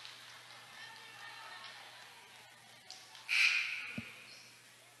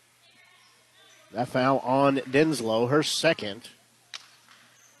 That foul on Denslow, her second.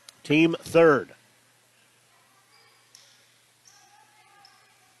 Team third.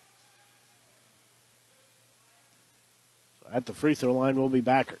 At the free throw line will be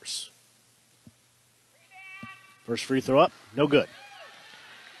Backers. First free throw up, no good.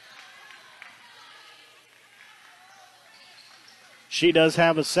 She does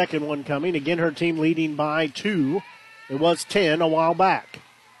have a second one coming. Again, her team leading by 2. It was 10 a while back.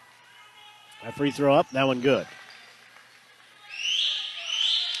 That free throw up, that one good.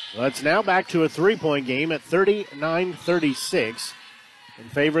 So it's now back to a 3-point game at 39-36 in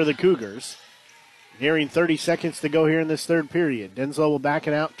favor of the Cougars. Nearing 30 seconds to go here in this third period. Denslow will back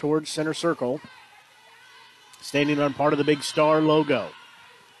it out towards center circle. Standing on part of the big Star logo.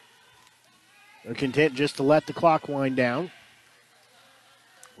 They're content just to let the clock wind down.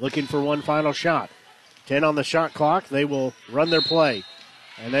 Looking for one final shot. 10 on the shot clock. They will run their play.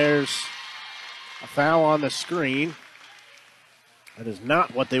 And there's a foul on the screen. That is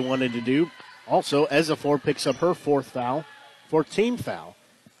not what they wanted to do. Also, Ezefor picks up her fourth team foul.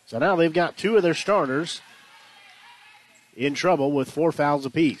 So now they've got 2 of their starters in trouble with 4 fouls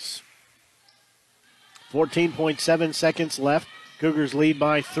apiece. 14.7 seconds left. Cougars lead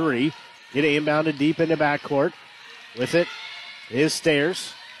by 3. Get it inbounded deep into backcourt. With it is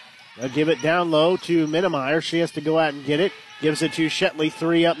Stairs. They'll give it down low to Minnemeyer. She has to go out and get it. Gives it to Shetley.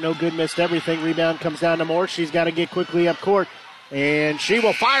 3 up, no good, missed everything. Rebound comes down to Moore. She's got to get quickly up court. And she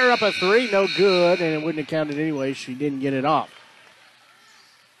will fire up a 3. No good, and it wouldn't have counted anyway. She didn't get it off.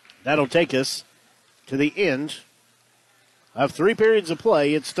 That'll take us to the end of 3 periods of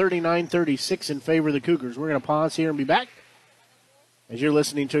play. It's 39-36 in favor of the Cougars. We're going to pause here and be back as you're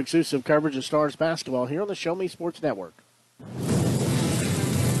listening to exclusive coverage of Stars basketball here on the Show Me Sports Network.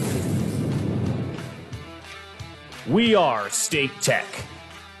 We are State Tech.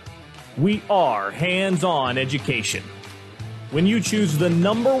 We are hands-on education. When you choose the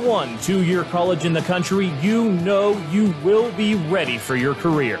number 1 two-year college in the country, you know you will be ready for your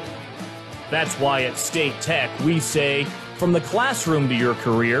career. That's why at State Tech we say, from the classroom to your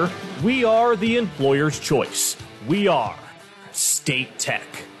career, we are the employer's choice. We are State Tech.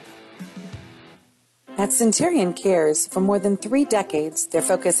 At Centurion Cares, for more than 3 decades, their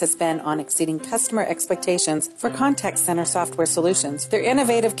focus has been on exceeding customer expectations for contact center software solutions. Their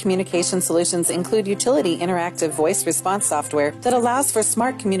innovative communication solutions include utility interactive voice response software that allows for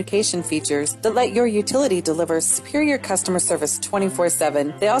smart communication features that let your utility deliver superior customer service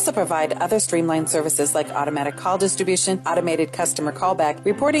 24/7. They also provide other streamlined services like automatic call distribution, automated customer callback,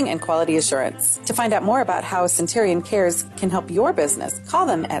 reporting, and quality assurance. To find out more about how Centurion Cares can help your business, call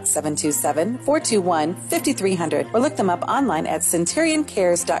them at 727-421-5300 or look them up online at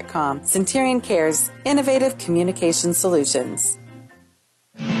centurioncares.com. Centurion Cares, innovative communication solutions.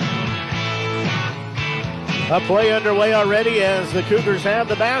 A play underway already as the Cougars have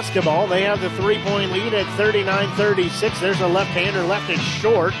the basketball. They have the 3-point lead at 39-36. There's a left-hander left it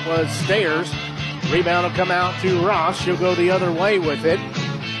short was Stairs. Rebound will come out to Ross. She'll go the other way with it.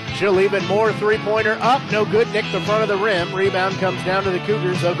 She'll leave it more. Three-pointer up. No good. Nick the front of the rim. Rebound comes down to the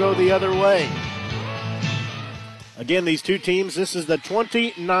Cougars. They'll go the other way. Again, these two teams, this is the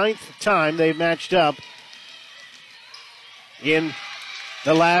 29th time they've matched up in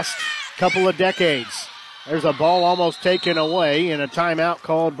the last couple of decades. There's a ball almost taken away and a timeout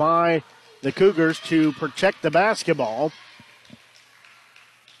called by the Cougars to protect the basketball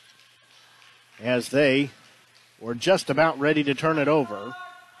as they were just about ready to turn it over.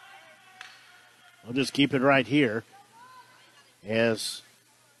 We'll just keep it right here as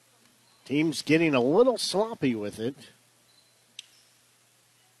teams getting a little sloppy with it.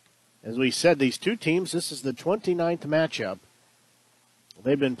 As we said, these two teams, this is the 29th matchup.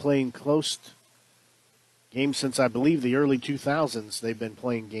 They've been playing close games since, I believe, the early 2000s. They've been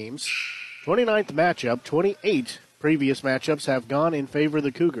playing games. 29th matchup, 28 previous matchups have gone in favor of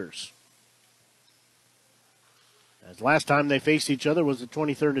the Cougars. As last time they faced each other was the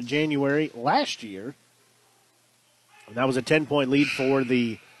 23rd of January last year. And that was a 10-point lead for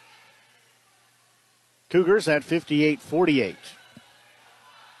the Cougars at 58-48.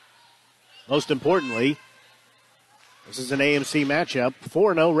 Most importantly, this is an AMC matchup.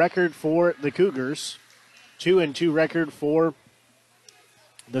 4-0 record for the Cougars. 2-2 record for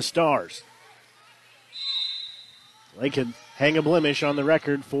the Stars. They could hang a blemish on the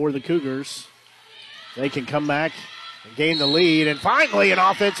record for the Cougars. They can come back and gain the lead. And finally, an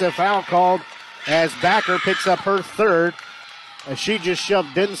offensive foul called as Backer picks up her third. As she just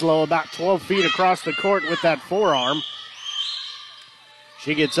shoved Denslow about 12 feet across the court with that forearm.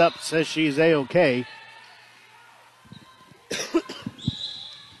 She gets up, says she's A-okay.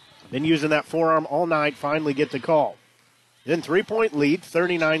 Been using that forearm all night, finally get the call. Then 3-point lead,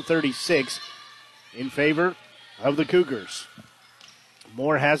 39-36 in favor of the Cougars.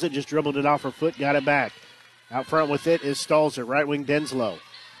 Moore has it, just dribbled it off her foot, got it back. Out front with it is Stalzer, right wing Denslow.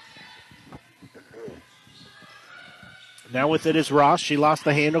 Now with it is Ross. She lost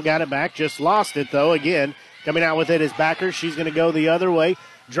the handle, got it back, just lost it though again. Coming out with it is Backer. She's going to go the other way.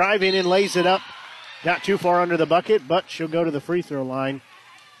 Driving in, lays it up. Not too far under the bucket, but she'll go to the free throw line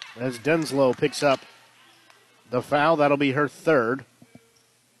as Denslow picks up the foul. That'll be her third.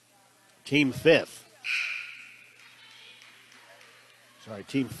 Team fifth. Sorry,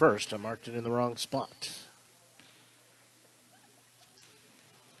 team first. I marked it in the wrong spot.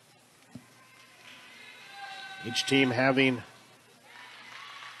 Each team having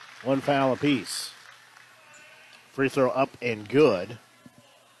one foul apiece. Free throw up and good.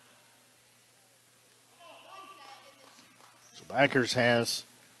 So Backers has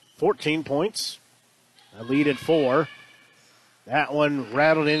 14 points. A lead at 4. That one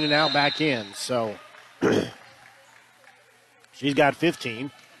rattled in and out back in. So she's got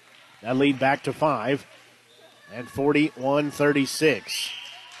 15. That lead back to 5. And 41-36.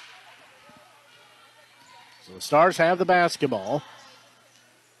 So the Stars have the basketball.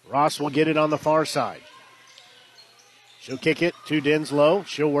 Ross will get it on the far side. She'll kick it to Denslow.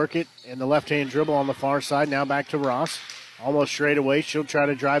 She'll work it in the left-hand dribble on the far side. Now back to Ross. Almost straight away. She'll try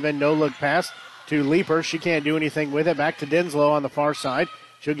to drive in. No look pass to Leaper. She can't do anything with it. Back to Denslow on the far side.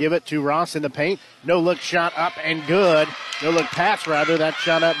 She'll give it to Ross in the paint. No look shot up and good. No look pass, rather. That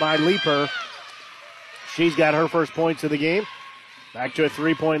shot up by Leaper. She's got her first points of the game. Back to a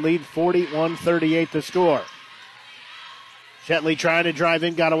 3-point lead. 41-38 the score. Shetley trying to drive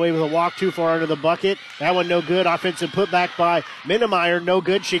in, got away with a walk too far under the bucket. That one no good. Offensive putback by Minnemeyer, no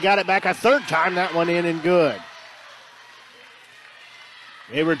good. She got it back a third time. That one in and good.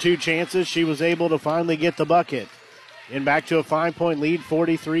 Gave her 2 chances. She was able to finally get the bucket. And back to a 5-point lead,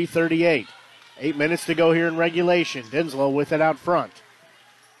 43-38. 8 minutes to go here in regulation. Denslow with it out front.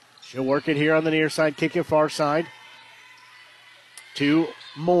 She'll work it here on the near side, kick it far side to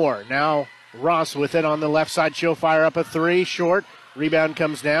Moore. Now Ross with it on the left side. She'll fire up a three, short. Rebound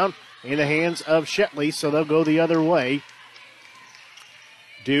comes down in the hands of Shetley, so they'll go the other way.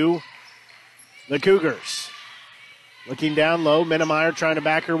 Do the Cougars. Looking down low, Minnemeyer trying to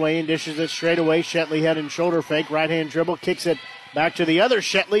back her way and dishes it straight away. Shetley head and shoulder fake, right-hand dribble, kicks it back to the other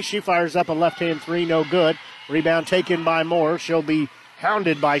Shetley. She fires up a left-hand three, no good. Rebound taken by Moore. She'll be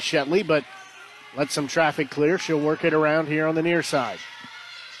hounded by Shetley, but let some traffic clear. She'll work it around here on the near side.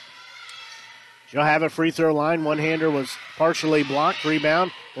 She'll have a free throw line. One-hander was partially blocked.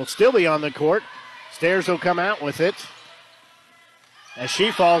 Rebound will still be on the court. Stairs will come out with it as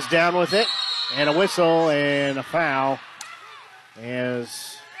she falls down with it. And a whistle and a foul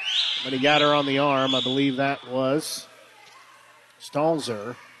as somebody got her on the arm. I believe that was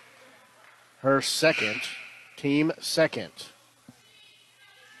Stalzer, her second, team second.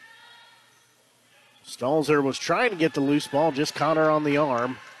 Stalzer was trying to get the loose ball, just caught her on the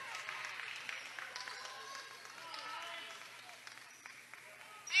arm.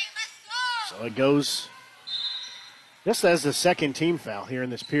 So it goes just as the second team foul here in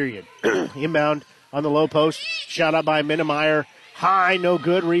this period. Inbound on the low post. Shot up by Minnemeyer. High, no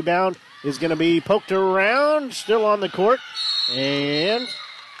good. Rebound is going to be poked around. Still on the court. And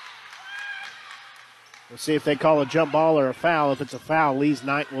we'll see if they call a jump ball or a foul. If it's a foul, Lee's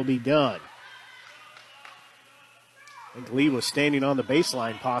night will be done. I think Lee was standing on the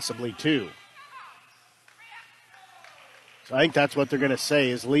baseline possibly too. So I think that's what they're going to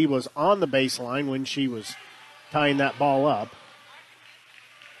say is Lee was on the baseline when she was tying that ball up.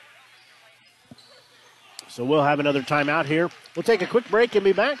 So we'll have another timeout here. We'll take a quick break and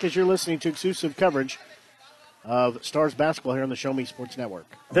be back as you're listening to exclusive coverage of Stars basketball here on the Show Me Sports Network.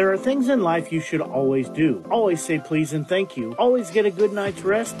 There are things in life you should always do. Always say please and thank you. Always get a good night's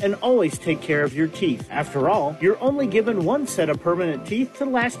rest and always take care of your teeth. After all, you're only given one set of permanent teeth to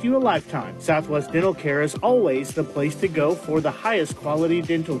last you a lifetime. Southwest Dental Care is always the place to go for the highest quality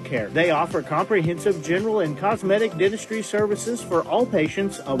dental care. They offer comprehensive general and cosmetic dentistry services for all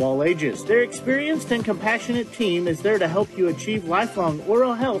patients of all ages. Their experienced and compassionate team is there to help you achieve lifelong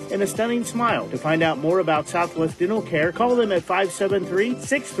oral health and a stunning smile. To find out more about Southwest Dental Care, call them at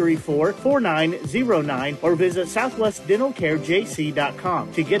 573-634-4909 or visit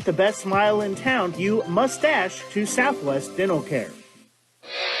southwestdentalcarejc.com. To get the best smile in town, you must dash to Southwest Dental Care.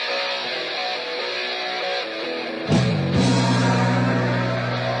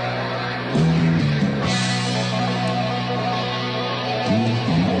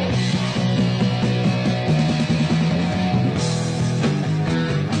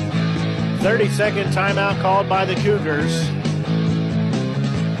 Second timeout called by the Cougars.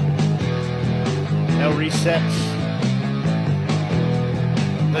 They'll reset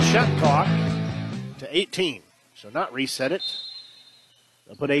the shot clock to 18. So not reset it.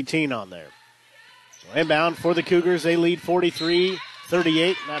 They'll put 18 on there. So inbound for the Cougars. They lead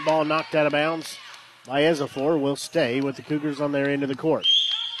 43-38. That ball knocked out of bounds by Ezefor will stay with the Cougars on their end of the court.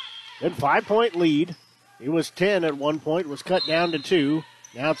 Good 5-point lead. It was 10 at one point. Was cut down to 2.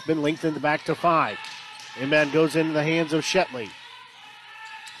 Now it's been lengthened back to 5. Inbound goes into the hands of Shetley.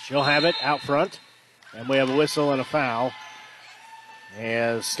 She'll have it out front. And we have a whistle and a foul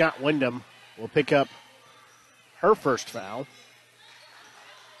as Scott Wyndham will pick up her first foul.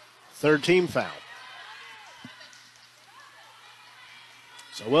 Third team foul.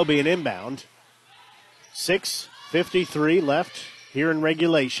 So will be an inbound. 6:53 left here in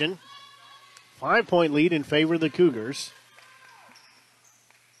regulation. 5-point lead in favor of the Cougars.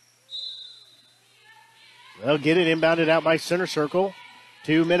 They'll get it inbounded out by center circle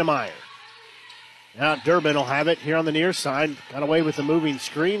to Minnemeyer. Now Durbin will have it here on the near side. Got away with the moving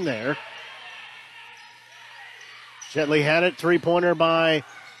screen there. Shetley had it. Three-pointer by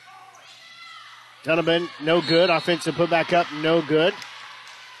Donovan. No good. Offensive put back up. No good.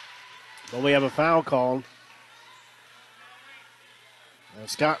 But we have a foul called.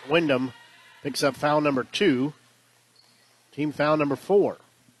 Scott Wyndham picks up foul number 2. Team foul number 4.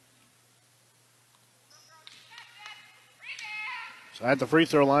 So at the free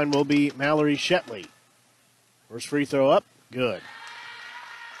throw line will be Mallory Shetley. First free throw up, good.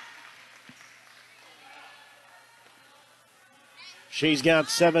 She's got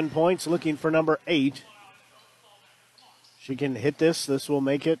 7 points, looking for number 8. She can hit this. This will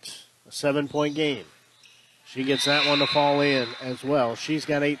make it a 7-point game. She gets that one to fall in as well. She's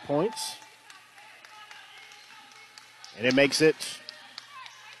got 8 points. And it makes it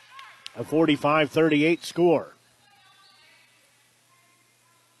a 45-38 score.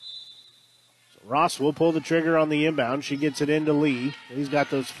 Ross will pull the trigger on the inbound. She gets it into Lee. He's got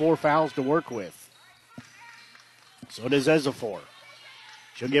those 4 fouls to work with. So does Ezefor.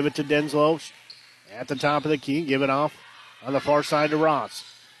 She'll give it to Denslow at the top of the key. Give it off on the far side to Ross.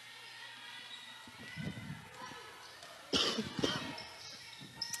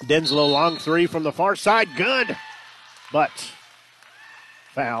 Denslow, long 3 from the far side. Good. But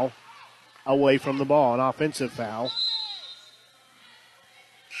foul away from the ball. An offensive foul.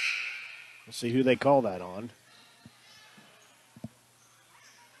 We'll see who they call that on.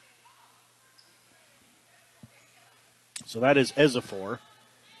 So that is Ezefor.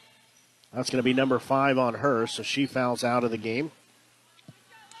 That's going to be number 5 on her, so she fouls out of the game.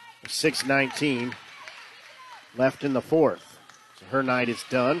 6:19 left in the fourth. So her night is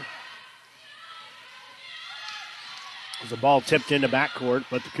done. There's a ball tipped into backcourt,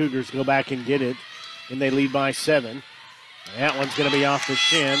 but the Cougars go back and get it, and they lead by 7. And that one's going to be off the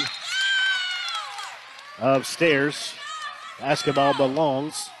shin of Stairs. Basketball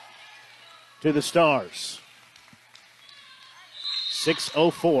belongs to the Stars.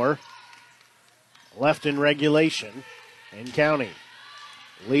 6:04 left in regulation and counting.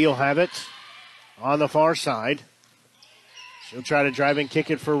 Lee will have it on the far side. She'll try to drive and kick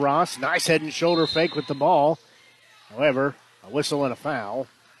it for Ross. Nice head and shoulder fake with the ball. However, a whistle and a foul.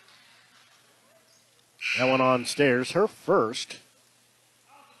 That one on Stairs. Her first.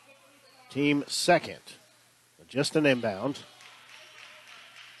 Team second. But just an inbound.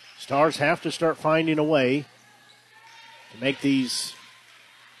 Stars have to start finding a way to make these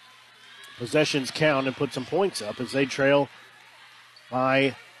possessions count and put some points up as they trail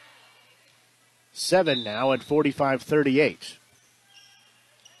by 7 now at 45-38.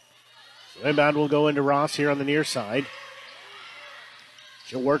 So inbound will go into Ross here on the near side.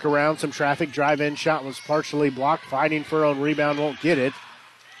 She'll work around some traffic. Drive-in shot was partially blocked. Fighting for her own rebound, won't get it.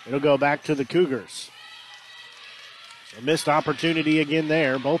 It'll go back to the Cougars. So missed opportunity again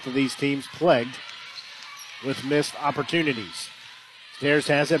there. Both of these teams plagued with missed opportunities. Stairs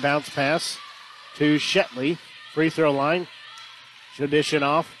has it. Bounce pass to Shetley. Free throw line. She'll dish it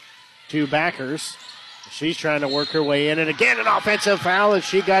off to Backers. She's trying to work her way in. And again, an offensive foul as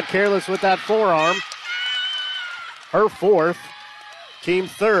she got careless with that forearm. Her fourth. Team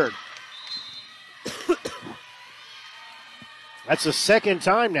third. That's the second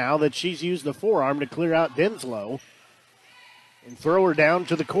time now that she's used the forearm to clear out Denslow and throw her down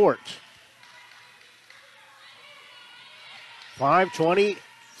to the court.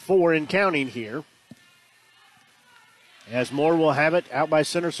 5:24 in counting here. As Moore will have it out by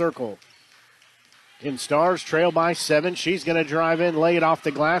center circle. In Stars, trail by 7. She's going to drive in, lay it off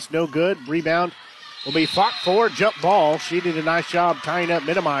the glass. No good. Rebound will be fought for. Jump ball. She did a nice job tying up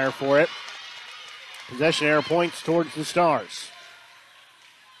Mittemeyer for it. Possession error points towards the Stars.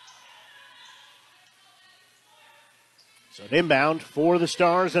 So an inbound for the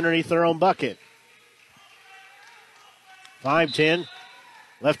Stars underneath their own bucket. 5:10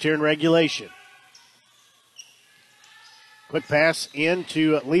 left here in regulation. Quick pass in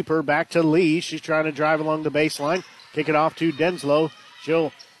to Leaper, back to Lee. She's trying to drive along the baseline. Kick it off to Denslow.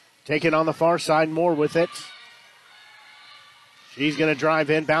 She'll take it on the far side, Moore with it. She's going to drive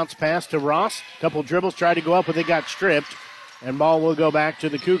in, bounce pass to Ross. Couple dribbles, tried to go up, but they got stripped. And ball will go back to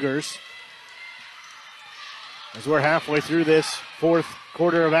the Cougars. As we're halfway through this fourth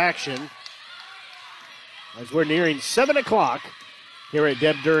quarter of action. As we're nearing 7 o'clock here at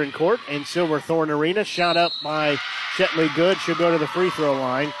Deb Duren Court and Silverthorne Arena. Shot up by Shetley good. She'll go to the free throw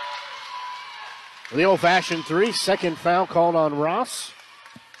line. For the old-fashioned 3, second foul called on Ross.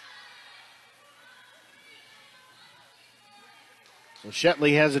 So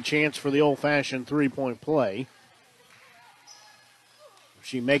Shetley has a chance for the old-fashioned 3-point play. If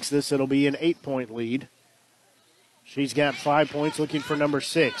she makes this, it'll be an 8-point lead. She's got 5 points, looking for number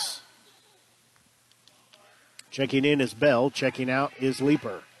 6. Checking in is Bell. Checking out is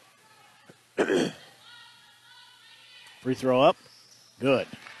Leaper. Free throw up. Good.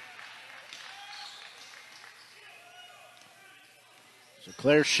 So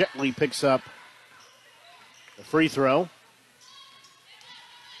Claire Shetley picks up the free throw.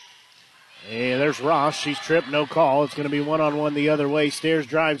 And there's Ross. She's tripped. No call. It's going to be one-on-one the other way. Stairs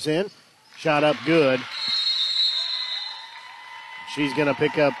drives in. Shot up good. She's going to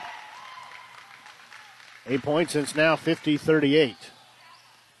pick up 8 points. It's now 50-38.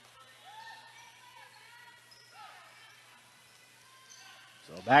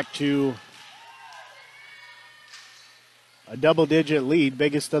 So back to a double-digit lead,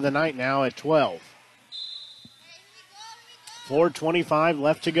 biggest of the night now at 12. 4:25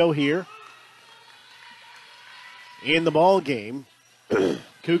 left to go here in the ball game.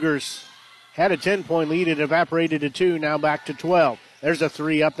 Cougars had a 10-point lead. It evaporated to 2, now back to 12. There's a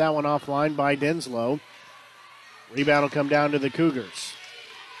 3 up, that one offline by Denslow. Rebound will come down to the Cougars.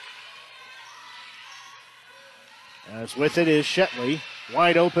 As with it is Shetley.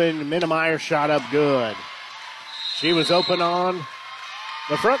 Wide open, Minnemeyer shot up good. She was open on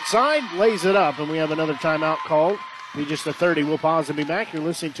the front side, lays it up, and we have another timeout called. Be just a 30. We'll pause and be back. You're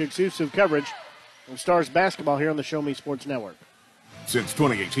listening to exclusive coverage of Stars basketball here on the Show Me Sports Network. Since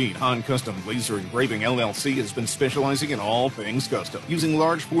 2018, Han Custom Laser Engraving LLC has been specializing in all things custom, using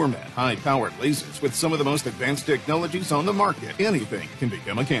large format, high-powered lasers with some of the most advanced technologies on the market. Anything can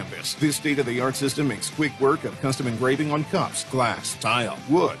become a canvas. This state-of-the-art system makes quick work of custom engraving on cups, glass, tile,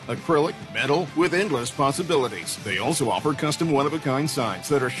 wood, acrylic, metal, with endless possibilities. They also offer custom one-of-a-kind signs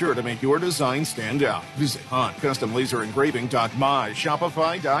that are sure to make your design stand out. Visit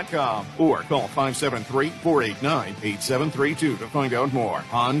HanCustomLaserEngraving.myshopify.com or call 573-489-8732 to find out more.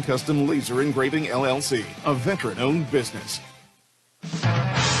 Han Custom Laser Engraving LLC, a veteran-owned business.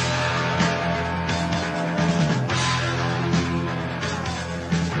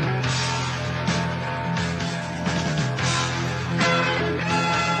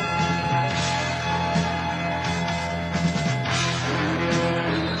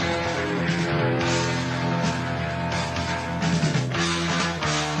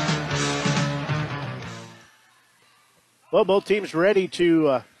 Well, both teams ready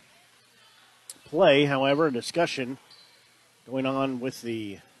to play. However, a discussion going on with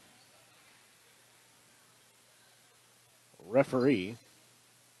the referee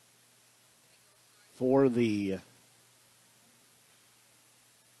for the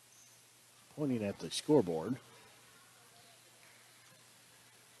pointing at the scoreboard.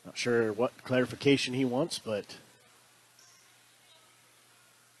 Not sure what clarification he wants, but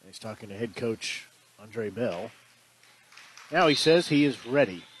he's talking to head coach Andre Bell. Now he says he is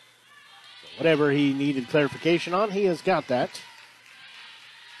ready. So whatever he needed clarification on, he has got that.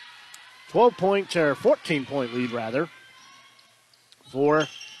 14-point lead, rather, for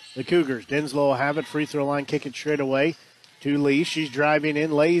the Cougars. Denslow will have it. Free throw line, kick it straight away to Lee. She's driving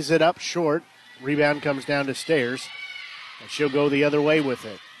in, lays it up short. Rebound comes down to Stairs, and she'll go the other way with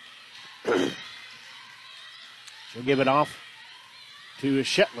it. She'll give it off to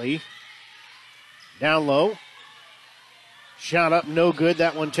Shetley. Down low. Shot up, no good.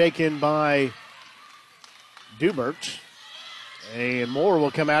 That one taken by Dubert. And Moore will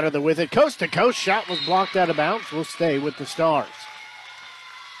come out of there with it. Coast to coast shot was blocked out of bounds. We'll stay with the Stars.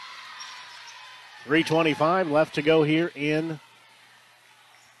 3:25 left to go here in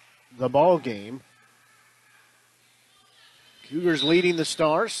the ball game. Cougars leading the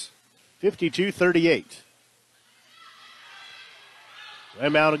Stars 52-38.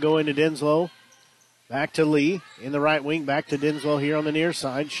 Rebound to go into Denslow. Back to Lee in the right wing. Back to Denslow here on the near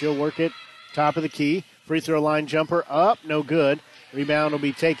side. She'll work it top of the key. Free throw line jumper up. No good. Rebound will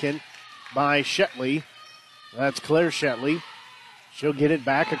be taken by Shetley. That's Claire Shetley. She'll get it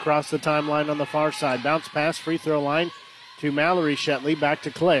back across the timeline on the far side. Bounce pass, free throw line to Mallory Shetley. Back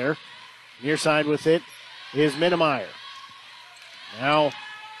to Claire. Near side with it is Minnemeyer. Now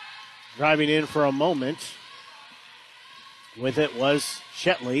driving in for a moment. With it was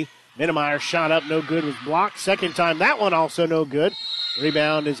Shetley. Minnemeyer shot up, no good, was blocked. Second time, that one also no good.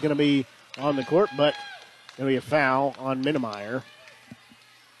 Rebound is going to be on the court, but going to be a foul on Minnemeyer.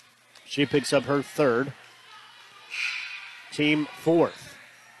 She picks up her third. Team fourth.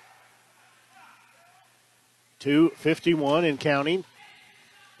 2:51 and counting.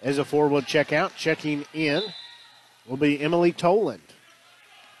 As a forward check out, checking in will be Emily Toland.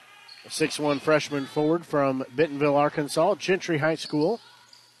 A 6'1 freshman forward from Bentonville, Arkansas, Gentry High School.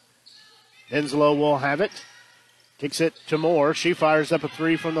 Denslow will have it. Kicks it to Moore. She fires up a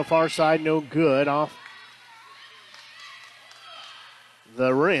three from the far side. No good. Off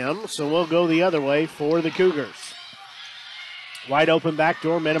the rim. So we'll go the other way for the Cougars. Wide open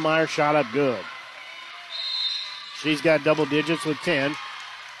backdoor. Minnemeyer shot up good. She's got double digits with 10.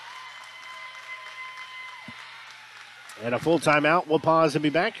 And a full timeout. We'll pause and be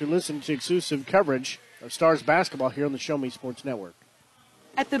back. You're listening to exclusive coverage of Stars basketball here on the Show Me Sports Network.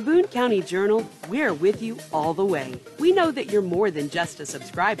 At the Boone County Journal, we're with you all the way. We know that you're more than just a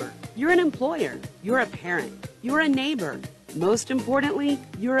subscriber. You're an employer. You're a parent. You're a neighbor. Most importantly,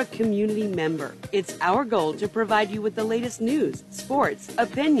 you're a community member. It's our goal to provide you with the latest news, sports,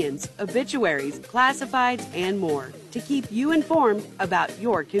 opinions, obituaries, classifieds, and more to keep you informed about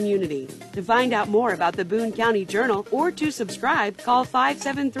your community. To find out more about the Boone County Journal or to subscribe, call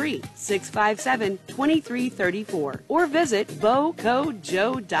 573-657-2334 or visit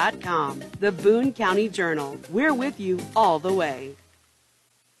bocojoe.com. The Boone County Journal. We're with you all the way.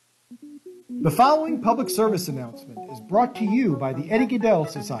 The following public service announcement is brought to you by the Eddie Gaedel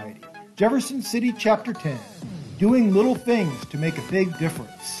Society, Jefferson City Chapter 10, doing little things to make a big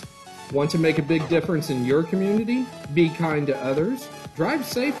difference. Want to make a big difference in your community? Be kind to others, drive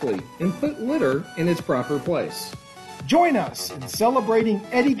safely, and put litter in its proper place. Join us in celebrating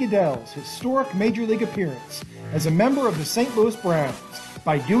Eddie Gaedel's historic Major League appearance as a member of the St. Louis Browns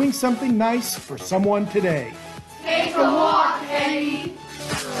by doing something nice for someone today. Take a walk, Eddie.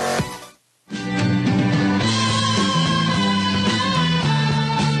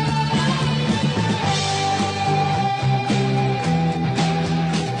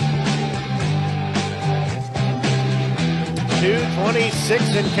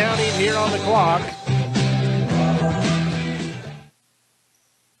 .226 and counting here on the clock.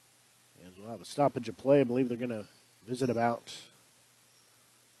 And we'll have a stoppage of play. I believe they're going to visit about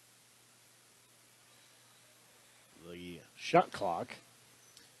the shot clock.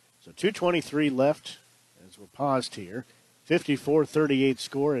 So 2:23 left as we're paused here. 54-38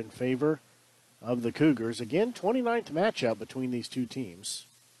 score in favor of the Cougars. Again, 29th matchup between these two teams.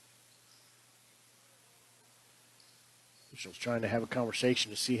 Officials trying to have a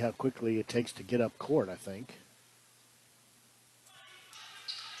conversation to see how quickly it takes to get up court, I think.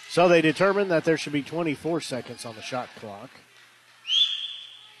 So they determined that there should be 24 seconds on the shot clock.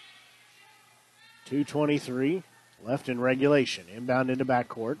 2:23 left in regulation. Inbound into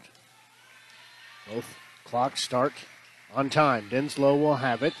backcourt. Both clocks start on time. Denslow will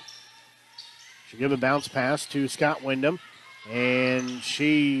have it. She'll give a bounce pass to Scott Wyndham. And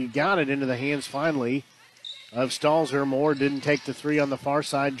she got it into the hands finally of Stalzer. Moore didn't take the three on the far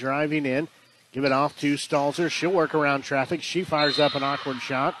side, driving in. Give it off to Stalzer. She'll work around traffic. She fires up an awkward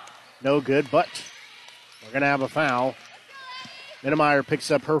shot. No good, but we're going to have a foul. Minnemeyer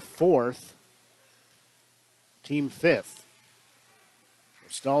picks up her fourth. Team fifth.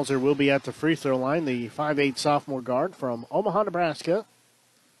 Stalzer will be at the free throw line. The 5'8 sophomore guard from Omaha, Nebraska.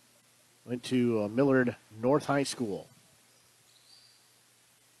 Went to Millard North High School.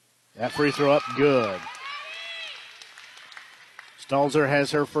 That free throw up, good. Stalzer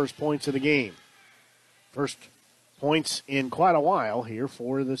has her first points of the game. First points in quite a while here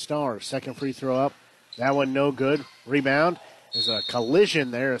for the Stars. Second free throw up. That one no good. Rebound. There's a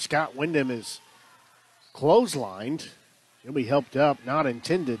collision there. Scott Wyndham is clotheslined. He'll be helped up. Not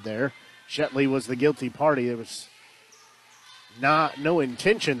intended there. Shetley was the guilty party. There was no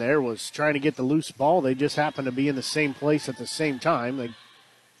intention there. Was trying to get the loose ball. They just happened to be in the same place at the same time. They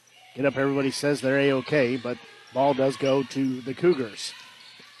get up. Everybody says they're A-OK, but ball does go to the Cougars.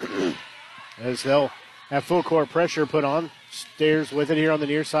 As they'll have full court pressure put on. Stairs with it here on the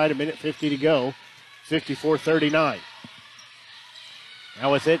near side. 1:50 to go. 54-39.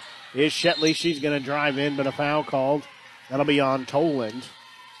 Now with it is Shetley. She's going to drive in, but a foul called. That'll be on Toland.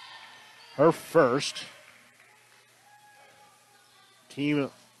 Her first. Team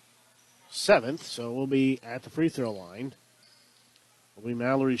seventh, so we'll be at the free throw line. Will be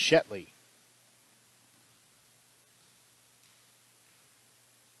Mallory Shetley.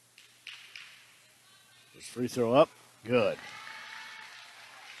 Free throw up. Good.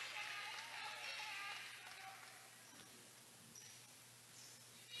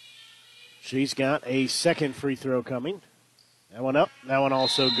 She's got a second free throw coming. That one up. That one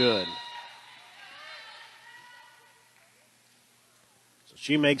also good. So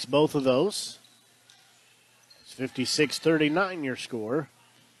she makes both of those. It's 56-39 your score.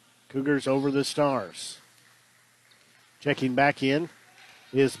 Cougars over the Stars. Checking back in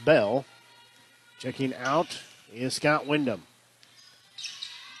is Bell. Checking out is Scott Wyndham.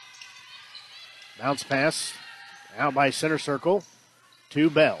 Bounce pass out by center circle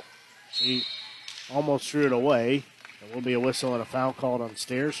to Bell. She almost threw it away. There will be a whistle and a foul called on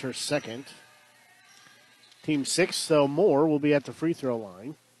Stairs, her second. Team six, though, Moore will be at the free throw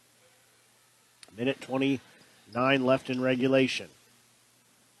line. 1:29 left in regulation.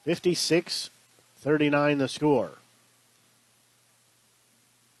 56-39 the score.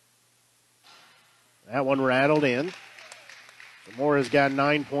 That one rattled in. Moore has got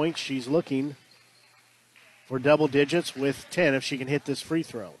 9 points. She's looking for double digits with 10 if she can hit this free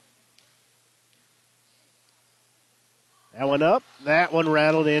throw. That one up. That one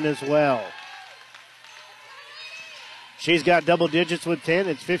rattled in as well. She's got double digits with 10.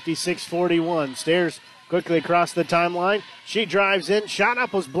 It's 56-41. Stairs quickly across the timeline. She drives in. Shot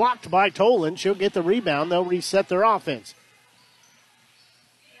up was blocked by Toland. She'll get the rebound. They'll reset their offense.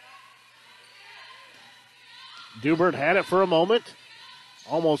 Dubert had it for a moment.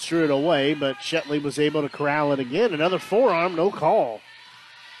 Almost threw it away, but Shetley was able to corral it again. Another forearm, no call.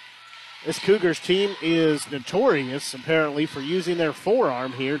 This Cougars team is notorious, apparently, for using their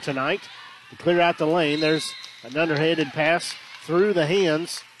forearm here tonight. to clear out the lane. There's an underhanded pass through the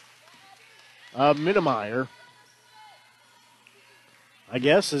hands of Mittemeyer. I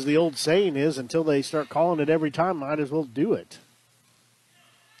guess, as the old saying is, until they start calling it every time, might as well do it.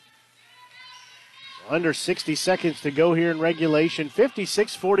 Under 60 seconds to go here in regulation.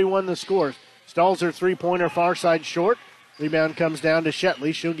 56-41 the score. Stalzer three-pointer far side short. Rebound comes down to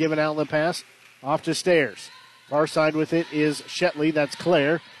Shetley. She'll give an outlet pass off to Stairs. Far side with it is Shetley. That's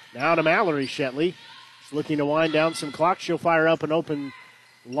Claire. Now to Mallory Shetley. She's looking to wind down some clock. She'll fire up an open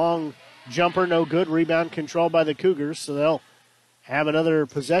long jumper. No good. Rebound controlled by the Cougars. So they'll have another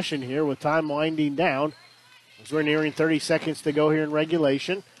possession here with time winding down as we're nearing 30 seconds to go here in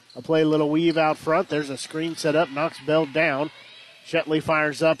regulation. I'll play a little weave out front. There's a screen set up. Knocks Bell down. Shetley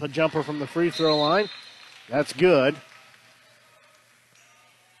fires up a jumper from the free throw line. That's good.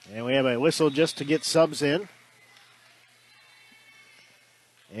 And we have a whistle just to get subs in.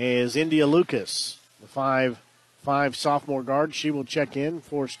 Is India Lucas, the 5'5" sophomore guard. She will check in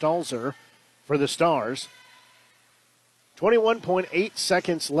for Stalzer for the Stars. 21.8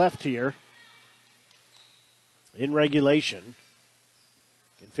 seconds left here in regulation.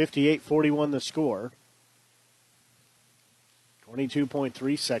 58-41 the score.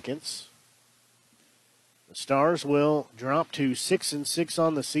 22.3 seconds. The Stars will drop to 6-6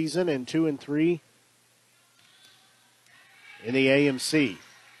 on the season and 2-3 in the AMC.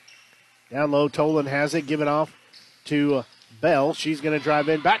 Down low, Tolan has it. Give it off to Bell. She's going to drive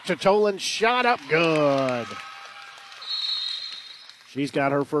in. Back to Tolan. Shot up. Good. She's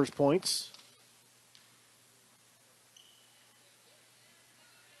got her first points.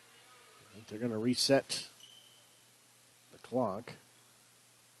 They're going to reset the clock.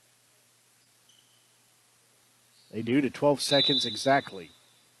 They do to 12 seconds exactly.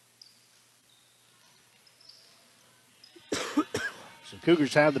 So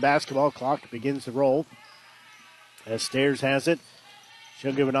Cougars have the basketball. Clock begins to roll. As Stairs has it,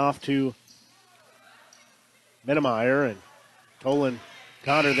 she'll give it off to Mittemeyer, and Tolan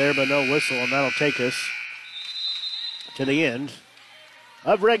caught her there, but no whistle, and that'll take us to the end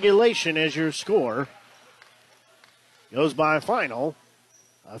of regulation as your score goes by a final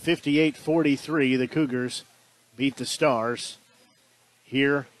of 58-43. The Cougars beat the Stars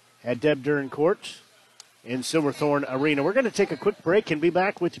here at Deb Duren Court in Silverthorne Arena. We're going to take a quick break and be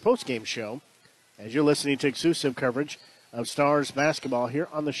back with the postgame show as you're listening to exclusive coverage of Stars basketball here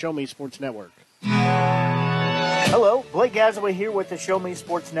on the Show Me Sports Network. Hello, Blake Gazaway here with the Show Me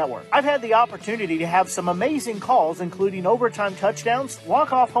Sports Network. I've had the opportunity to have some amazing calls, including overtime touchdowns,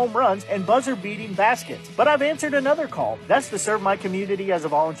 walk-off home runs, and buzzer-beating baskets. But I've answered another call. That's to serve my community as a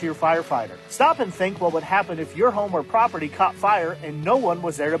volunteer firefighter. Stop and think what would happen if your home or property caught fire and no one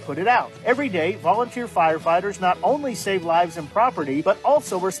was there to put it out. Every day, volunteer firefighters not only save lives and property, but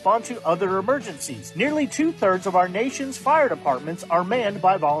also respond to other emergencies. Nearly 2/3 of our nation's fire departments are manned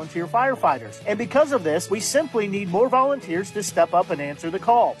by volunteer firefighters. And because of this, we simply need more volunteers to step up and answer the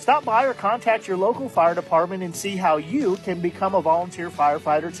call. Stop by or contact your local fire department and see how you can become a volunteer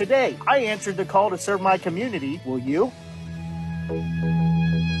firefighter today. I answered the call to serve my community. Will you?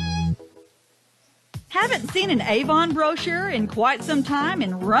 Haven't seen an Avon brochure in quite some time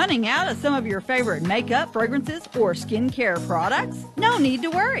and running out of some of your favorite makeup, fragrances, or skincare products? No need to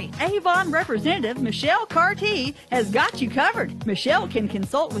worry. Avon representative Michelle Carty has got you covered. Michelle can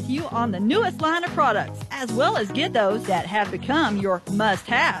consult with you on the newest line of products, as well as get those that have become your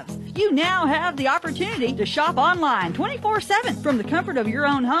must-haves. You now have the opportunity to shop online 24/7 from the comfort of your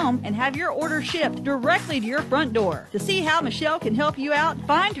own home and have your order shipped directly to your front door. To see how Michelle can help you out,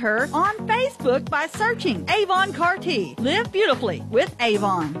 find her on Facebook by searching Avon Carty. Live beautifully with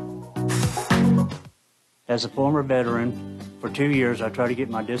Avon. As a former veteran, for 2 years I tried to get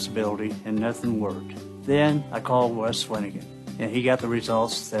my disability and nothing worked. Then I called Wes Swanigan, and he got the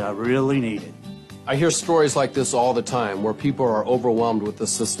results that I really needed. I hear stories like this all the time where people are overwhelmed with the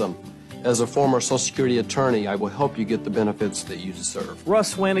system. As a former Social Security attorney, I will help you get the benefits that you deserve.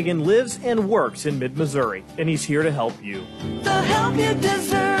 Russ Swanigan lives and works in mid-Missouri, and he's here to help you. The help you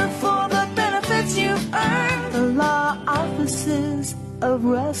deserve for the benefits you've earned. The law offices of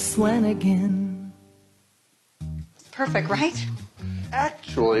Russ Swanigan. Perfect, right?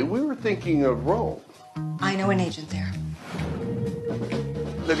 Actually, we were thinking of Rome. I know an agent there.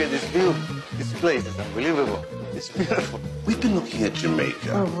 Look at this view. This place is unbelievable. It's beautiful. We've been looking at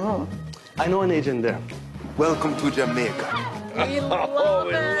Jamaica. Oh, wow. I know an agent there. Welcome to Jamaica. We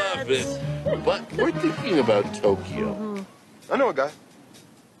love it. But we're thinking about Tokyo. I know a guy.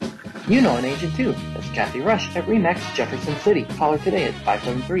 You know an agent too. That's Kathy Rush at RE/MAX Jefferson City. Call her today at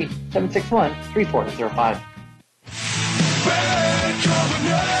 573-761-3405.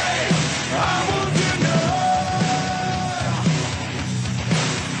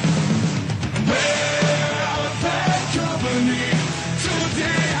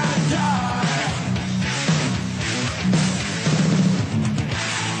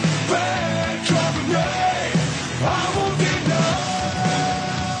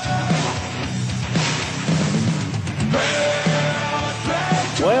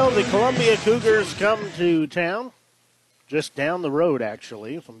 Well, the Columbia Cougars come to town, just down the road,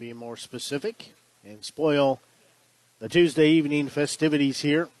 actually, if I'm being more specific, and spoil the Tuesday evening festivities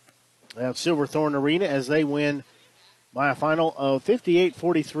here at Silverthorne Arena as they win by a final of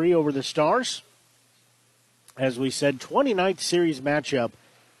 58-43 over the Stars. As we said, 29th series matchup.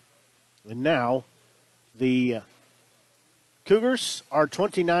 And now the Cougars are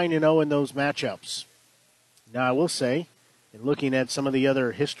 29-0 in those matchups. Now, I will say, in looking at some of the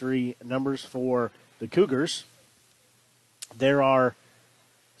other history numbers for the Cougars, there are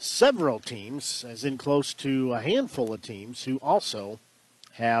several teams, as in close to a handful of teams, who also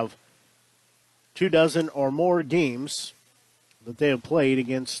have 24 or more games that they have played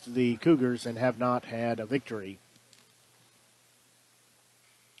against the Cougars and have not had a victory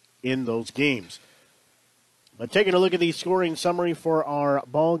in those games. But taking a look at the scoring summary for our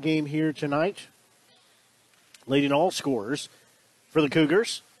ball game here tonight, leading all scorers for the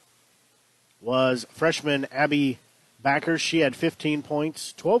Cougars was freshman Abby Backer. She had 15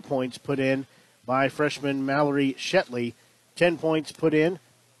 points, 12 points put in by freshman Mallory Shetley, 10 points put in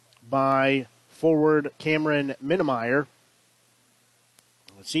by forward Cameron Minnemeyer,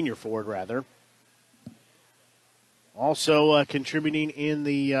 senior forward rather. Also contributing in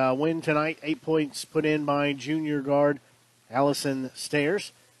the win tonight, 8 points put in by junior guard Allison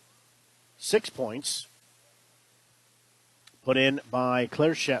Stairs, 6 points put in by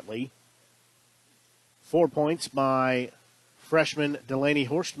Claire Shetley, 4 points by freshman Delaney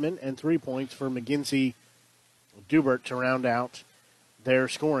Horstman, and 3 points for McGinsey Dubert to round out their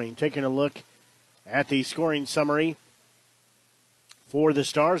scoring. Taking a look at the scoring summary for the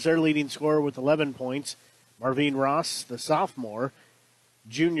Stars, their leading scorer with 11 points, Marvine Ross, the sophomore.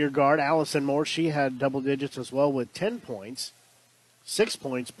 Junior guard Allison Moore, she had double digits as well with 10 points. 6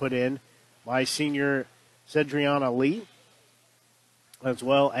 points put in by senior Cedriana Lee, as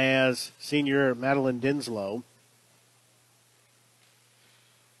well as senior Madeline Dinslow.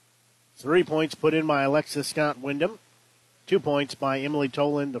 3 points put in by Alexis Scott Wyndham. 2 points by Emily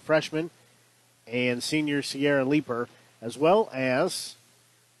Toland, the freshman, and senior Sierra Leaper, as well as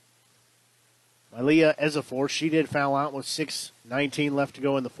Malia Ezefor. She did foul out with 6:19 left to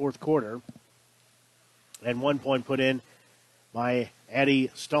go in the fourth quarter. And 1 point put in by Addie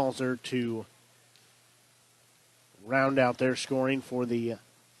Stalzer to round out their scoring for the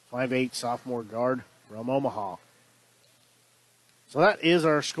 5'8" sophomore guard from Omaha. So that is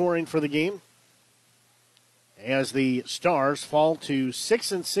our scoring for the game, as the Stars fall to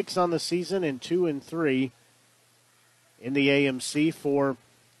 6-6 on the season and 2-3 in the AMC. For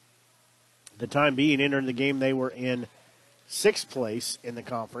the time being, entering the game, they were in 6th place in the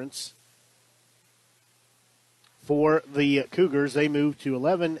conference. For the Cougars, they moved to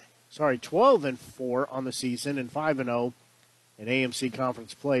 12-4 on the season and 5-0 in AMC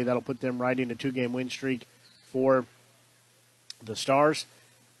conference play. That'll put them riding a 2-game win streak. For the Stars,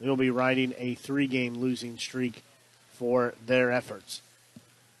 they'll be riding a 3-game losing streak for their efforts.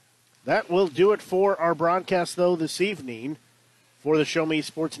 That will do it for our broadcast, though, this evening. For the Show Me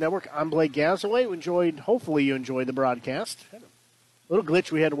Sports Network, I'm Blake Gazaway. Hopefully you enjoyed the broadcast. Had a little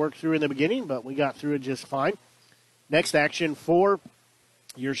glitch we had to work through in the beginning, but we got through it just fine. Next action for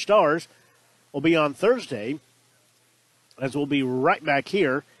your Stars will be on Thursday, as we'll be right back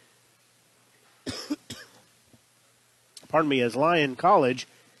here. As Lyon College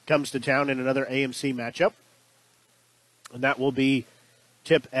comes to town in another AMC matchup. And that will be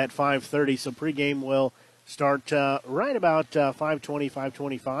tip at 5:30. So pregame will start right about 5:20,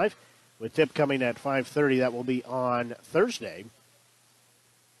 5:25, with tip coming at 5:30. That will be on Thursday.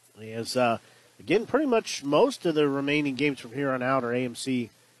 As, again, pretty much most of the remaining games from here on out are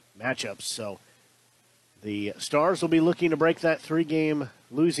AMC matchups. So the Stars will be looking to break that 3-game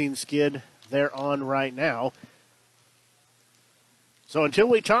losing skid they're on right now. So until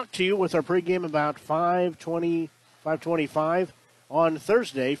we talk to you with our pregame about 5:20, 5:25 on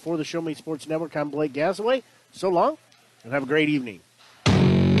Thursday for the Show Me Sports Network, I'm Blake Gazaway. So long, and have a great evening.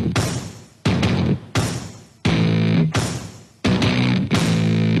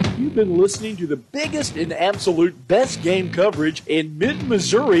 You've been listening to the biggest and absolute best game coverage in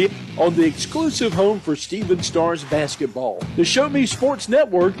mid-Missouri on the exclusive home for Stephen Stars basketball, the Show Me Sports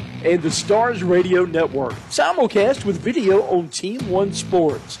Network and the Stars Radio Network. Simulcast with video on Team One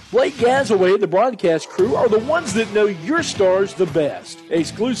Sports. Blake Gazaway and the broadcast crew are the ones that know your Stars the best.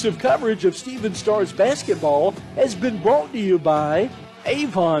 Exclusive coverage of Stephen Stars basketball has been brought to you by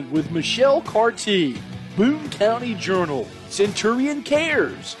Avon with Michelle Carty, Boone County Journal, Centurion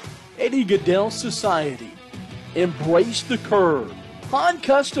Cares, Eddie Goodell Society, Embrace the Curve, Han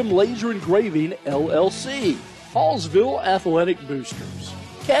Custom Laser Engraving LLC, Hallsville Athletic Boosters,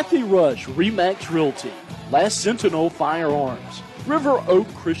 Kathy Rush, Remax Realty, Last Sentinel Firearms, River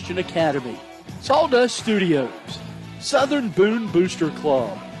Oak Christian Academy, Sawdust Studios, Southern Boone Booster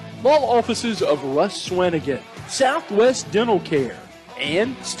Club, law offices of Russ Swanigan, Southwest Dental Care,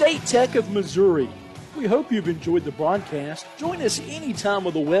 and State Tech of Missouri. We hope you've enjoyed the broadcast. Join us anytime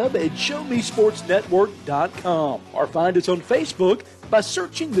on the web at ShowMeSportsNetwork.com or find us on Facebook by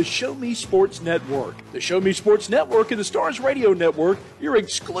searching the Show Me Sports Network. The Show Me Sports Network and the Stars Radio Network, your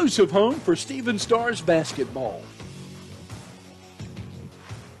exclusive home for Stephen Stars basketball.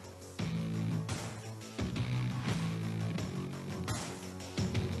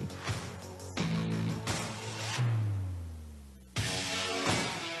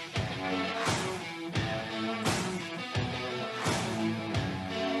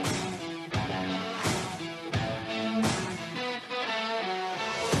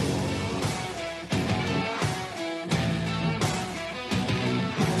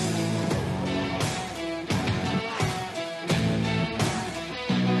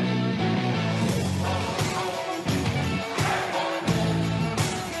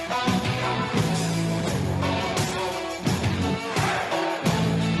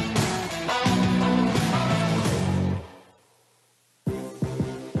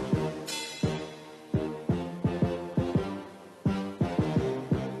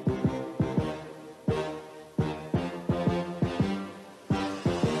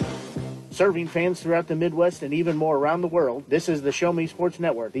 Serving fans throughout the Midwest and even more around the world, this is the Show Me Sports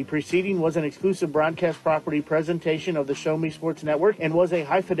Network. The preceding was an exclusive broadcast property presentation of the Show Me Sports Network and was a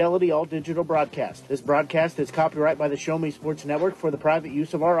high-fidelity, all-digital broadcast. This broadcast is copyright by the Show Me Sports Network for the private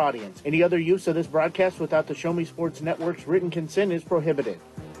use of our audience. Any other use of this broadcast without the Show Me Sports Network's written consent is prohibited.